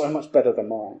is just so much better than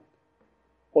mine.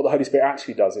 What the Holy Spirit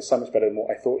actually does is so much better than what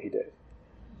I thought he did.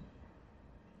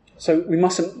 So we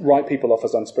mustn't write people off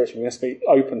as unspiritual. We must be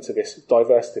open to this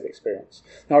diversity of experience.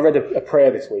 Now, I read a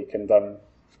prayer this week, and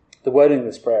the wording of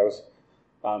this prayer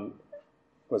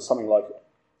was something like,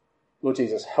 Lord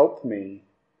Jesus, help me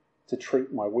to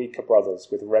treat my weaker brothers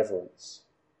with reverence.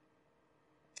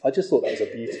 I just thought that was a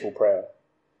beautiful prayer.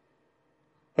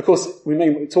 Of course, we may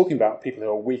be talking about people who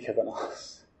are weaker than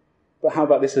us, but how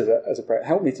about this as a prayer?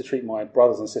 Help me to treat my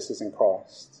brothers and sisters in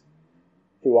Christ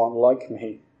who aren't like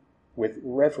me with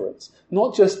reverence.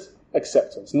 Not just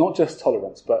acceptance, not just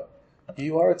tolerance, but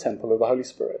you are a temple of the Holy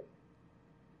Spirit.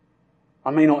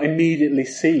 I may not immediately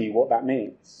see what that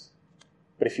means,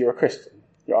 but if you're a Christian,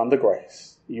 you're under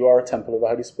grace, you are a temple of the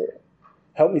Holy Spirit.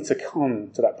 Help me to come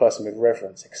to that person with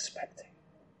reverence, expecting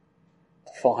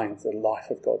to find the life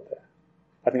of God there.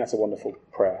 I think that's a wonderful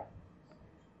prayer.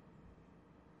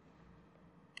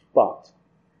 But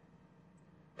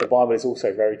the Bible is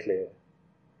also very clear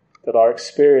that our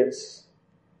experience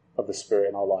of the Spirit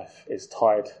in our life is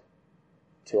tied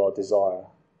to our desire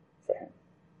for him.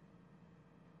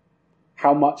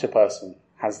 How much a person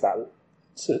has that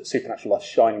supernatural life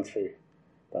shining through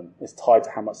them is tied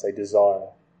to how much they desire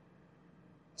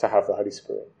to have the Holy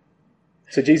Spirit.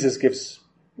 So Jesus gives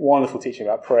wonderful teaching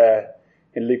about prayer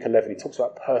in Luke 11. He talks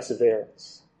about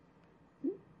perseverance.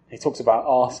 He talks about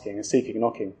asking and seeking and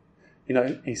knocking.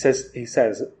 He says,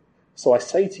 so I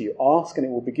say to you, ask and it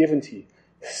will be given to you.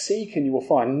 Seek and you will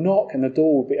find. Knock and the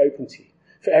door will be open to you.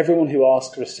 For everyone who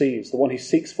asks receives. The one who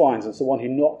seeks finds, and the one who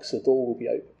knocks, the door will be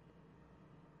open.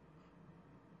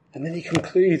 And then he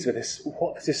concludes with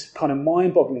this kind of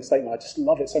mind-boggling statement. I just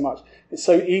love it so much. It's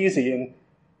so easy and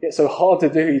yet so hard to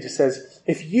do. He just says,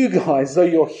 if you guys, though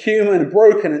you're human,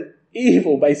 broken and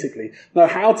evil, basically, know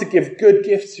how to give good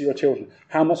gifts to your children,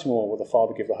 how much more will the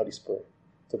Father give the Holy Spirit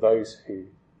to those who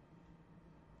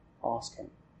ask him?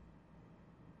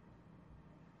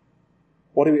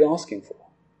 What are we asking for?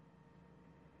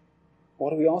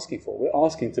 What are we asking for? We're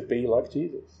asking to be like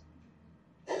Jesus.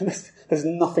 There's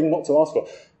nothing not to ask for.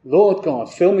 Lord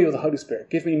God, fill me with the Holy Spirit.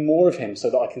 Give me more of him so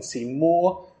that I can see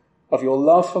more of your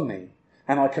love for me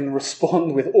and I can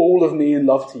respond with all of me in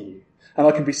love to you. And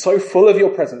I can be so full of your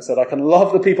presence that I can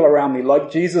love the people around me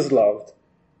like Jesus loved.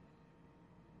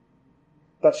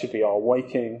 That should be our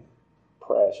waking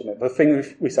prayer, shouldn't it? The thing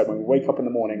we say when we wake up in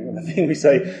the morning and the thing we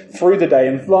say through the day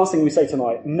and the last thing we say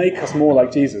tonight, make us more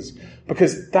like Jesus.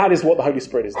 Because that is what the Holy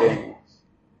Spirit is doing.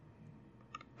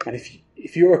 And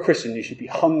if you're a Christian, you should be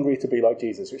hungry to be like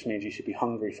Jesus, which means you should be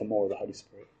hungry for more of the Holy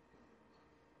Spirit.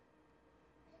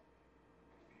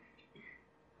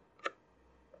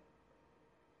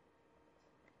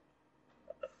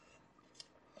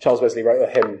 Charles Wesley wrote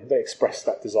a hymn that expressed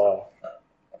that desire.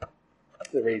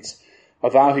 That reads, "O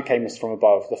thou who camest from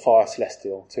above, the fire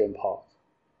celestial to impart,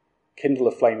 kindle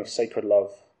a flame of sacred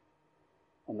love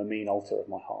on the mean altar of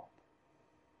my heart.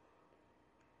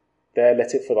 There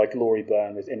let it for thy glory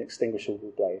burn with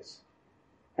inextinguishable blaze,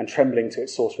 and trembling to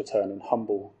its source return in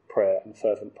humble prayer and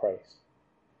fervent praise.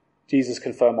 Jesus,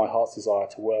 confirm my heart's desire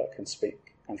to work and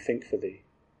speak and think for thee.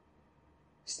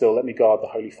 Still let me guard the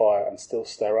holy fire and still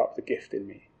stir up the gift in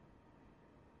me.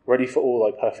 Ready for all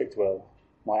thy perfect will,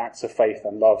 my acts of faith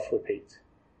and love repeat,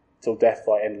 till death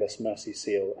thy endless mercy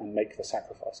seal and make the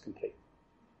sacrifice complete."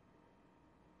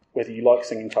 Whether you like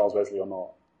singing Charles Wesley or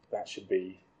not, that should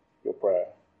be your prayer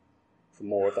for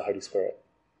more of the Holy Spirit.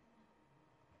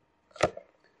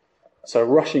 So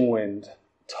rushing wind,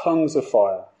 tongues of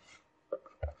fire,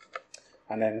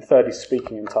 and then thirdly,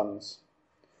 speaking in tongues.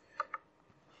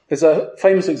 There's a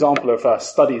famous example of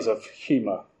studies of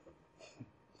humour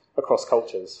across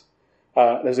cultures.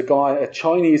 There's a guy, a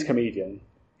Chinese comedian.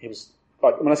 He was,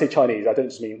 like, when I say Chinese, I don't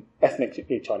just mean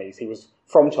ethnically Chinese. He was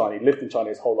from China, he lived in China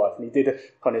his whole life, and he did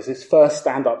his first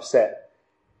stand-up set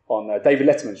on David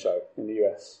Letterman's show in the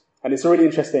US. And it's a really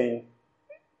interesting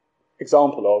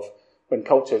example of when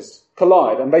cultures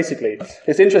collide. And basically,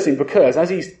 it's interesting because as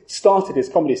he started his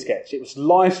comedy sketch, it was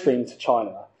live streamed to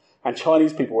China, and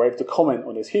Chinese people were able to comment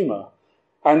on his humour.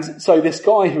 And so this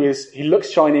guy he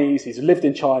looks Chinese, he's lived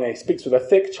in China, he speaks with a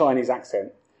thick Chinese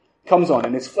accent, comes on,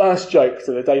 and his first joke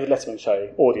to the David Letterman show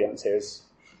audience is,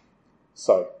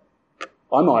 "So,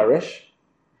 I'm Irish."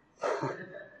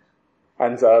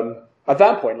 And at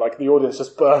that point, like, the audience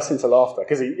just bursts into laughter,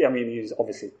 because he's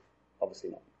obviously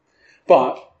not.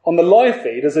 But on the live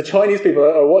feed, as the Chinese people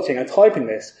are watching and typing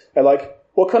this, they're like,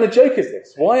 "What kind of joke is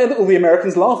this? Why are all the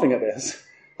Americans laughing at this?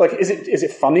 Like, is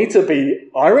it funny to be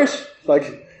Irish?" Like,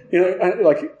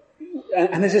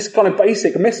 and there's this kind of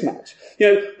basic mismatch.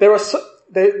 There are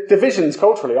divisions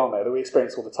culturally, aren't there, that we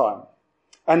experience all the time.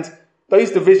 And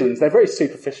those divisions, they're very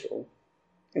superficial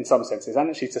in some senses, and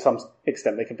actually to some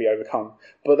extent they can be overcome.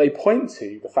 But they point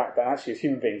to the fact that actually as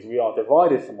human beings we are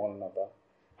divided from one another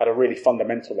at a really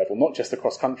fundamental level, not just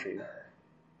across countries,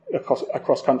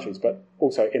 but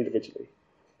also individually.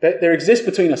 There exists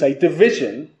between us a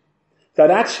division that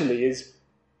actually is,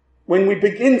 when we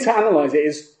begin to analyse it,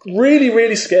 is really,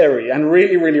 really scary and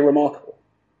really, really remarkable.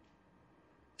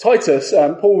 Titus,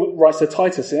 Paul writes to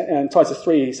Titus in Titus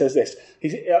 3, he says this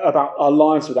about our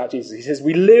lives without Jesus. He says,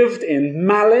 "We lived in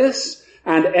malice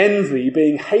and envy,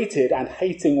 being hated and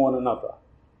hating one another."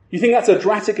 You think that's a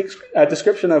dramatic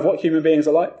description of what human beings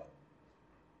are like?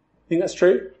 You think that's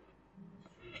true?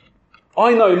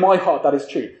 I know in my heart that is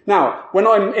true. Now, when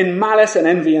I'm in malice and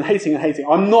envy and hating,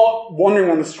 I'm not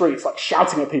wandering on the streets like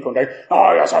shouting at people and going,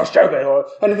 "Oh, you're so stupid," or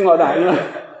anything like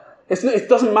that. It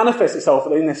doesn't manifest itself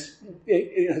in this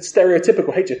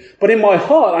stereotypical hatred. But in my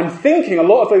heart, I'm thinking a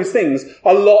lot of those things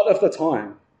a lot of the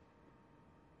time.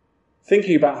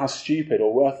 Thinking about how stupid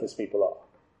or worthless people are.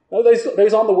 No,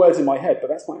 those aren't the words in my head, but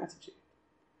that's my attitude.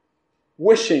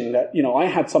 Wishing that, I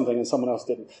had something and someone else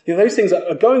didn't. Those things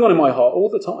are going on in my heart all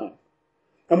the time.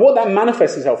 And what that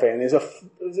manifests itself in is a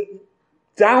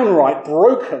downright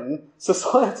broken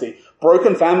society,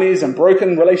 broken families and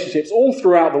broken relationships all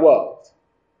throughout the world.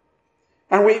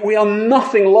 And we are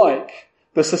nothing like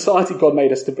the society God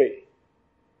made us to be.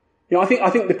 I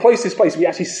think the closest place we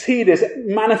actually see this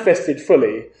manifested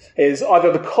fully is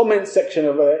either the comment section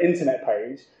of an internet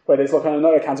page, where there's like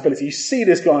no accountability. You see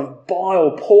this kind of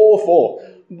bile pour forth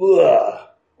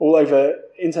all over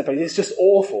internet pages. It's just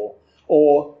awful.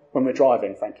 Or when we're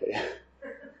driving, frankly.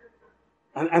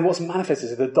 And what's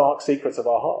manifested is the dark secrets of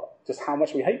our heart, just how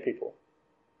much we hate people.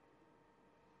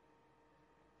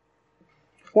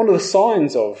 One of the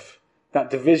signs of that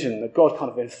division that God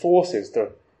kind of enforces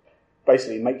to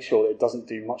basically make sure that it doesn't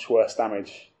do much worse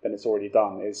damage than it's already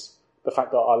done is the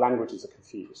fact that our languages are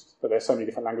confused, that there's so many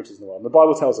different languages in the world. And the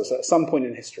Bible tells us that at some point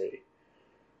in history,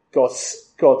 God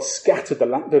scattered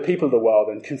the people of the world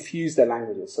and confused their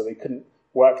languages so they couldn't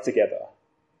work together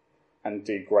and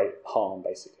do great harm,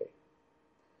 basically.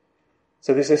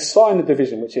 So there's a sign of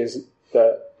division, which is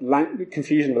the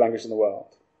confusion of language in the world.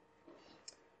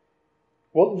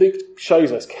 What Luke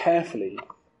shows us carefully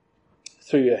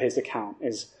through his account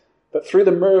is that through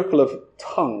the miracle of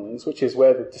tongues, which is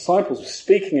where the disciples were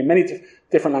speaking in many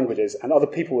different languages and other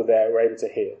people were there who were able to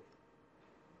hear,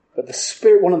 that the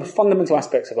Spirit, one of the fundamental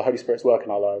aspects of the Holy Spirit's work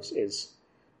in our lives is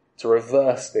to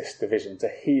reverse this division, to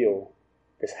heal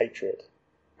this hatred,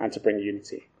 and to bring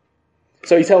unity.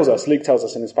 So he tells us, Luke tells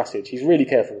us in this passage, he's really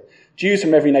careful. Jews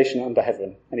from every nation under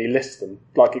heaven, and he lists them,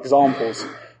 like examples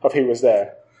of who was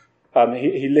there.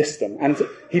 He lists them, and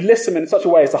he lists them in such a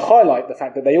way as to highlight the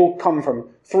fact that they all come from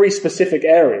three specific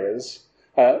areas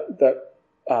that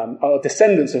are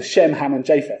descendants of Shem, Ham, and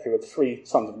Japheth, who are the three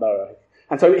sons of Noah.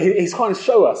 And so he's trying to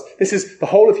show us this is the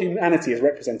whole of humanity is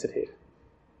represented here.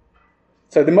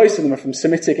 So the most of them are from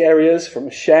Semitic areas, from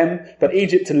Shem, but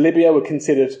Egypt and Libya were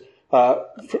considered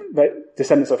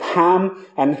descendants of Ham,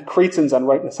 and Cretans and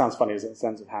Romans. That sounds funny, isn't it?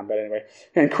 Descendants of Ham, but anyway.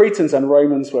 And Cretans and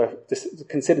Romans were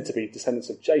considered to be descendants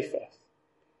of Japheth.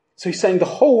 So he's saying the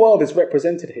whole world is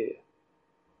represented here.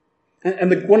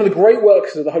 And one of the great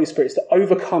works of the Holy Spirit is to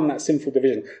overcome that sinful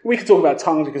division. We could talk about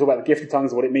tongues, we could talk about the gift of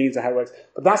tongues and what it means and how it works,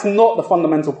 but that's not the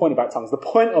fundamental point about tongues. The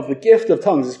point of the gift of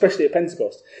tongues, especially at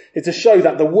Pentecost, is to show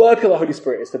that the work of the Holy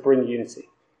Spirit is to bring unity.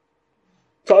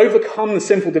 To overcome the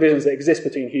sinful divisions that exist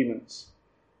between humans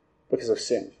because of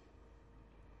sin.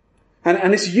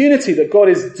 And this unity that God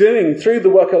is doing through the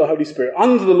work of the Holy Spirit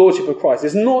under the lordship of Christ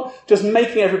is not just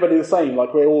making everybody the same,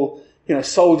 like we're all,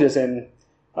 soldiers in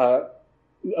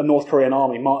a North Korean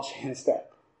army marching in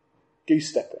step,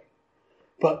 goose-stepping.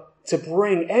 But to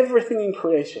bring everything in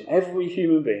creation, every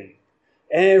human being,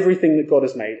 everything that God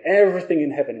has made, everything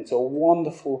in heaven into a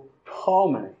wonderful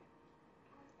harmony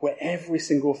where every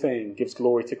single thing gives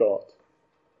glory to God.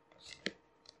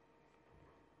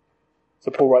 So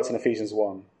Paul writes in Ephesians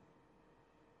 1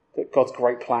 that God's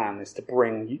great plan is to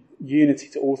bring unity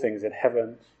to all things in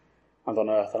heaven and on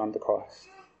earth and under Christ.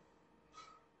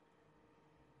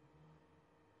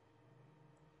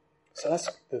 So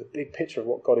that's the big picture of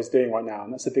what God is doing right now,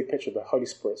 and that's the big picture of the Holy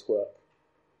Spirit's work.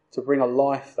 To bring a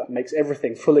life that makes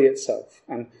everything fully itself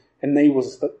and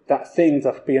enables that thing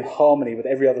to be in harmony with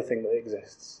every other thing that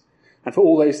exists. And for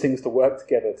all those things to work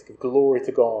together to give glory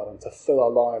to God and to fill our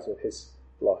lives with his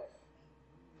life.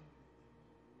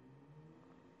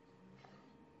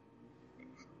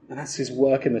 And that's his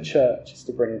work in the church, is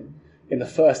to bring, in the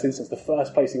first instance, the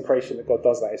first place in creation that God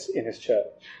does that is in his church.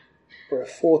 We're a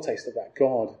foretaste of that,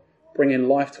 God bringing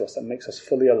life to us that makes us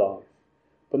fully alive.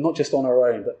 But not just on our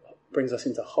own, but brings us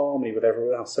into harmony with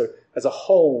everyone else. So as a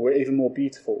whole, we're even more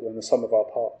beautiful than the sum of our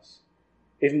parts.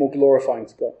 Even more glorifying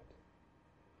to God.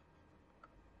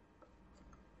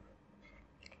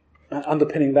 And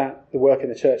underpinning that, the work in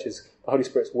the church is the Holy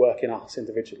Spirit's work in us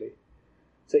individually.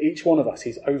 So each one of us,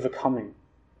 he's overcoming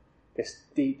this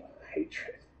deep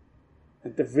hatred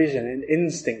and division and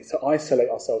instinct to isolate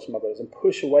ourselves from others and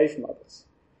push away from others,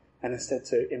 and instead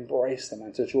to embrace them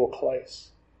and to draw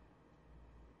close.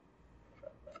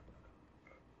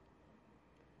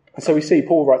 And so we see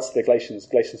Paul writes to the Galatians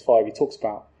 5, he talks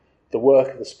about the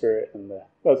work of the Spirit and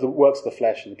the works of the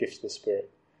flesh and the gifts of the Spirit.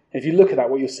 And if you look at that,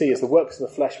 what you'll see is the works of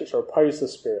the flesh which are opposed to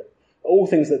the Spirit, all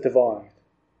things that divide.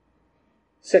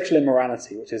 Sexual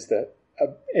immorality, which is the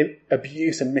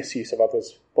abuse and misuse of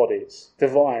others' bodies,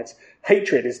 divides.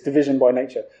 Hatred is division by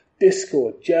nature.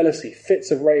 Discord, jealousy,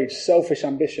 fits of rage, selfish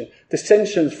ambition,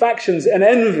 dissensions, factions, and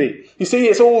envy. You see,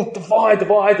 it's all divide.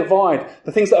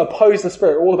 The things that oppose the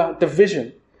Spirit are all about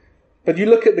division. But you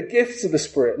look at the gifts of the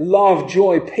Spirit, love,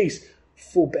 joy, peace,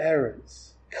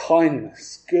 forbearance,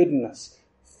 kindness, goodness,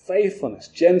 faithfulness,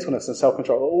 gentleness, and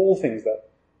self-control are all things that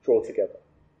draw together.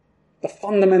 The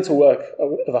fundamental work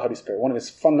of the Holy Spirit, one of its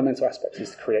fundamental aspects,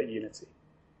 is to create unity.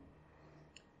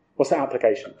 What's the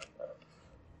application?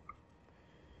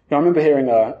 Now, I remember hearing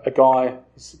a guy,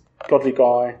 a godly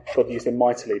guy, God used him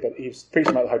mightily, but he was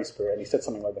preaching about the Holy Spirit, and he said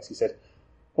something like this. He said,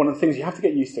 one of the things you have to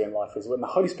get used to in life is when the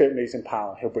Holy Spirit moves in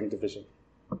power, he'll bring division.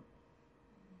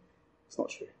 It's not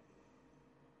true.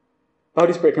 The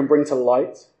Holy Spirit can bring to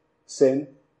light sin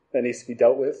that needs to be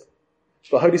dealt with.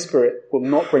 The Holy Spirit will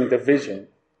not bring division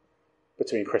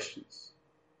between Christians.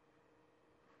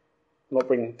 Not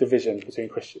bring division between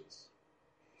Christians.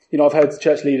 I've heard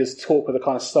church leaders talk with a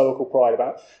kind of stoical pride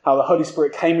about how the Holy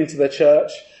Spirit came into the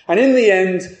church, and in the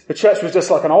end, the church was just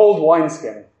like an old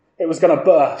wineskin. It was going to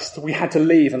burst. We had to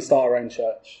leave and start our own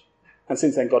church. And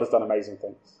since then, God has done amazing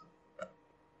things.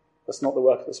 That's not the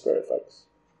work of the Spirit, folks.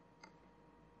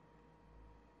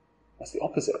 That's the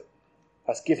opposite.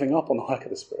 That's giving up on the work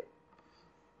of the Spirit.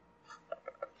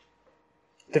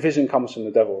 Division comes from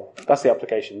the devil. That's the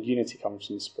application. Unity comes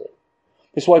from the Spirit.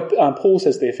 This is why Paul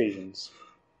says to the Ephesians,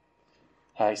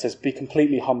 he says, be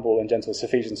completely humble and gentle. It's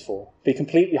Ephesians 4. Be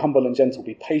completely humble and gentle.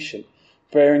 Be patient,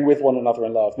 bearing with one another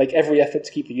in love. Make every effort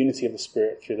to keep the unity of the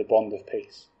Spirit through the bond of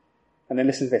peace. And then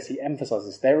listen to this. He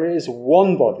emphasizes there is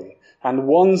one body and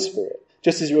one Spirit,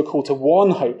 just as you were called to one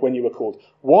hope when you were called.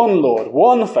 One Lord,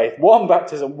 one faith, one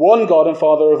baptism, one God and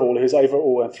Father of all, who is over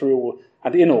all and through all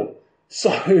and in all.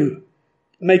 So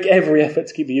make every effort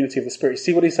to keep the unity of the Spirit.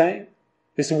 See what he's saying?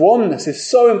 This oneness is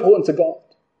so important to God.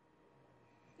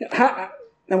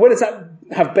 And where does that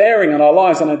have bearing on our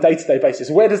lives on a day-to-day basis?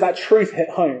 Where does that truth hit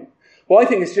home? Well, I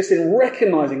think it's just in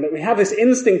recognizing that we have this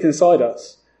instinct inside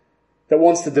us that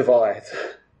wants to divide.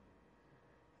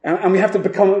 And we have to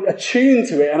become attuned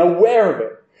to it and aware of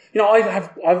it.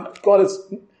 God has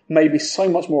made me so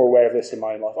much more aware of this in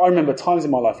my own life. I remember times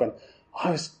in my life when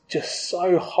I was just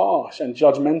so harsh and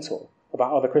judgmental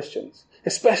about other Christians,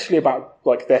 especially about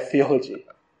their theology.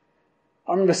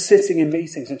 I remember sitting in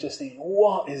meetings and just thinking,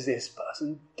 what is this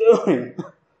person doing?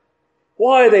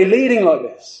 Why are they leading like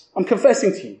this? I'm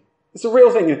confessing to you. It's a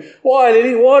real thing. Why are they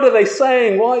leading? What are they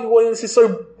saying? Why this is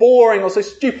so boring or so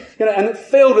stupid? And it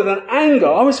filled with an anger.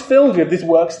 I was filled with these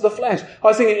works of the flesh. I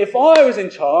was thinking, if I was in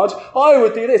charge, I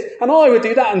would do this and I would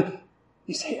do that. And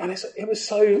you see, and it was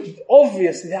so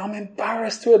obvious that I'm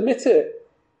embarrassed to admit it.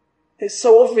 It's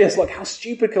so obvious, how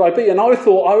stupid could I be? And I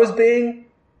thought I was being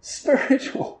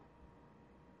spiritual.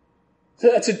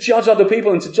 To judge other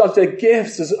people and to judge their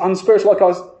gifts as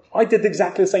unspiritual, I did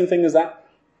exactly the same thing as that,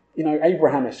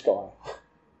 Abrahamish guy.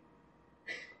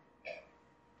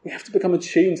 We have to become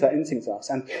attuned to that instinct to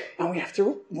us, and we have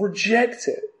to reject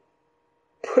it,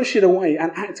 push it away,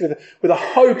 and act with a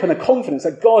hope and a confidence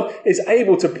that God is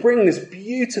able to bring this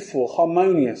beautiful,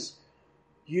 harmonious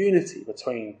unity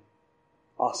between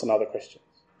us and other Christians.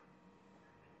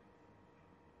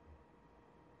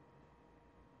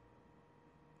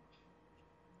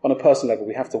 On a personal level,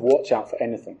 we have to watch out for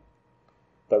anything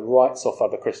that writes off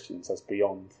other Christians as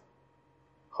beyond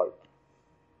hope.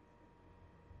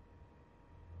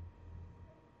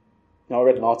 I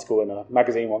read an article in a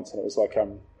magazine once, and it was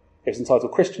it was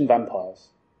entitled "Christian Vampires."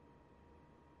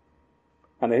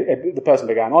 And the person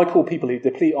began, "I call people who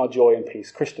deplete our joy and peace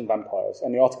Christian vampires."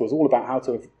 And the article was all about how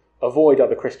to avoid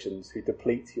other Christians who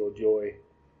deplete your joy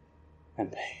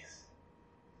and peace.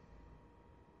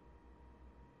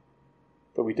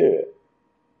 But we do it,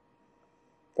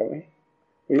 don't we?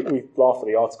 We laugh at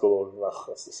the article,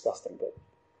 that's disgusting, but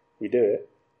we do it.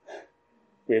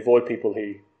 We avoid people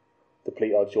who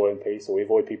deplete our joy and peace, or we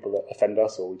avoid people that offend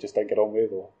us, or we just don't get on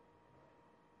with, or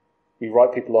we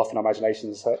write people off in our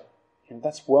imaginations.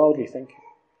 That's worldly thinking.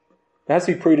 There has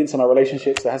to be prudence in our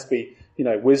relationships. There has to be,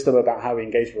 wisdom about how we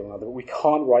engage with one another, but we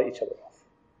can't write each other off.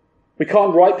 We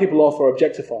can't write people off or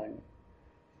objectify them.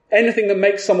 Anything that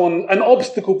makes someone an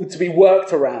obstacle to be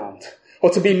worked around or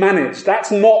to be managed, that's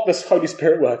not the Holy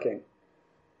Spirit working.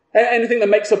 Anything that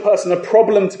makes a person a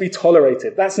problem to be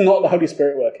tolerated, that's not the Holy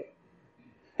Spirit working.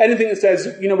 Anything that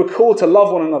says, we're called to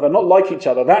love one another, not like each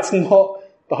other, that's not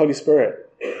the Holy Spirit.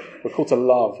 We're called to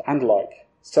love and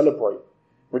celebrate,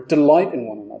 delight in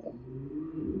one another.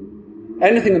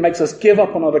 Anything that makes us give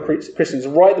up on other Christians,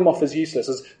 write them off as useless,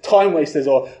 as time wasters,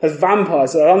 or as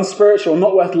vampires, or unspiritual,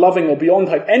 not worth loving, or beyond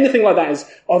hope, anything like that is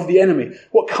of the enemy.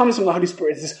 What comes from the Holy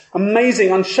Spirit is this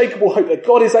amazing, unshakable hope that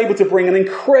God is able to bring an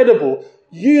incredible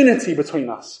unity between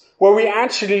us, where we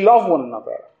actually love one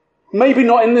another. Maybe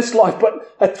not in this life,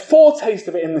 but a foretaste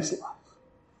of it in this life.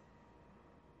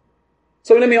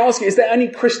 So let me ask you, is there any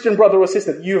Christian brother or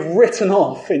sister that you've written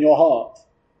off in your heart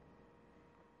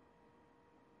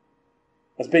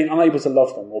as being unable to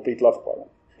love them or be loved by them?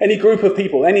 Any group of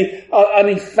people,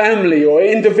 any family or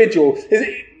individual.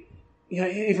 It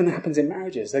even happens in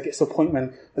marriages. There gets to a point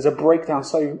when there's a breakdown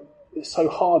so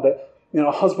hard that,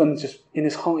 a husband just, in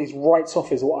his heart, he writes off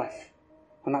his wife.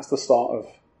 And that's the start of,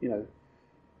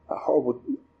 a horrible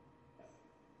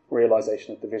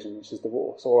realization of division, which is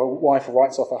divorce. Or a wife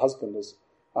writes off her husband as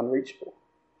unreachable.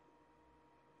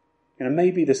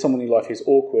 Maybe there's someone in your life who's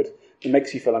awkward, it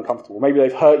makes you feel uncomfortable. Maybe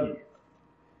they've hurt you.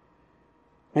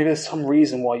 Maybe there's some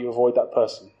reason why you avoid that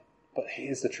person. But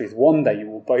here's the truth. One day you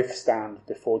will both stand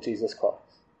before Jesus Christ.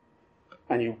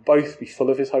 And you'll both be full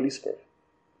of his Holy Spirit.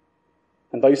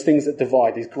 And those things that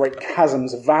divide, these great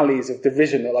chasms, valleys of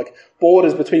division, that like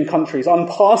borders between countries,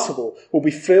 unpassable, will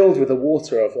be filled with the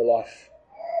water of the life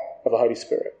of the Holy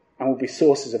Spirit. And will be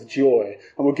sources of joy.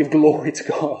 And will give glory to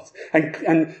God.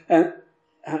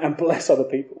 And bless other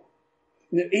people.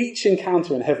 Each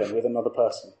encounter in heaven with another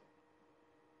person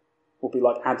will be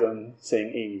like Adam seeing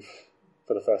Eve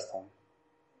for the first time.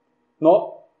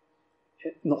 Not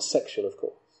sexual, of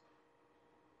course,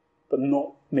 but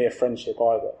not mere friendship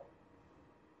either.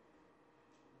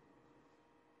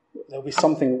 There'll be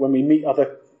something, when we meet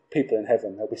other people in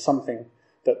heaven, there'll be something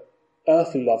that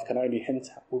earthly love can only hint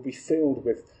at. We'll be filled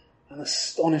with an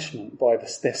astonishment by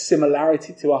their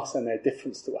similarity to us and their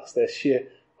difference to us, their sheer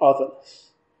otherness.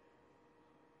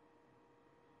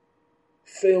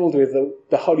 Filled with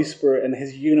the Holy Spirit and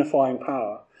his unifying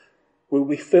power. We'll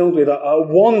be filled with a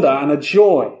wonder and a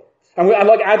joy. And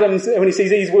like Adam, when he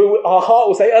sees Eve, our heart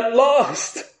will say, at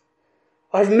last,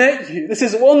 I've met you. This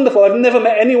is wonderful. I've never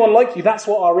met anyone like you. That's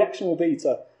what our reaction will be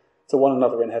to one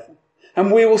another in heaven.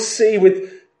 And we will see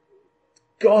with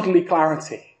godly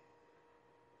clarity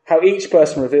how each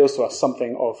person reveals to us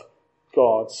something of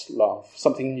God's love,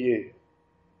 something new.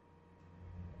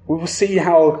 We will see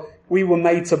how we were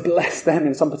made to bless them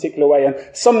in some particular way, and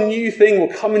some new thing will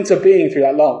come into being through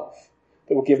that love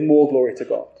that will give more glory to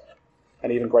God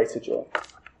and even greater joy.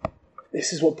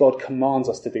 This is what God commands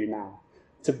us to do now,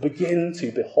 to begin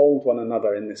to behold one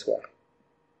another in this way.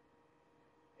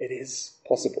 It is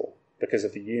possible because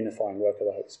of the unifying work of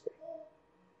the Holy Spirit.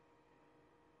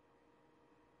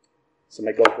 So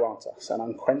may God grant us an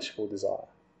unquenchable desire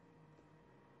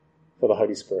for the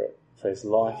Holy Spirit, for his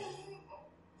life,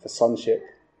 for sonship,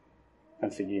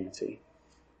 and for unity.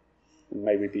 And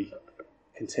may we be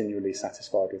continually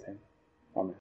satisfied with him.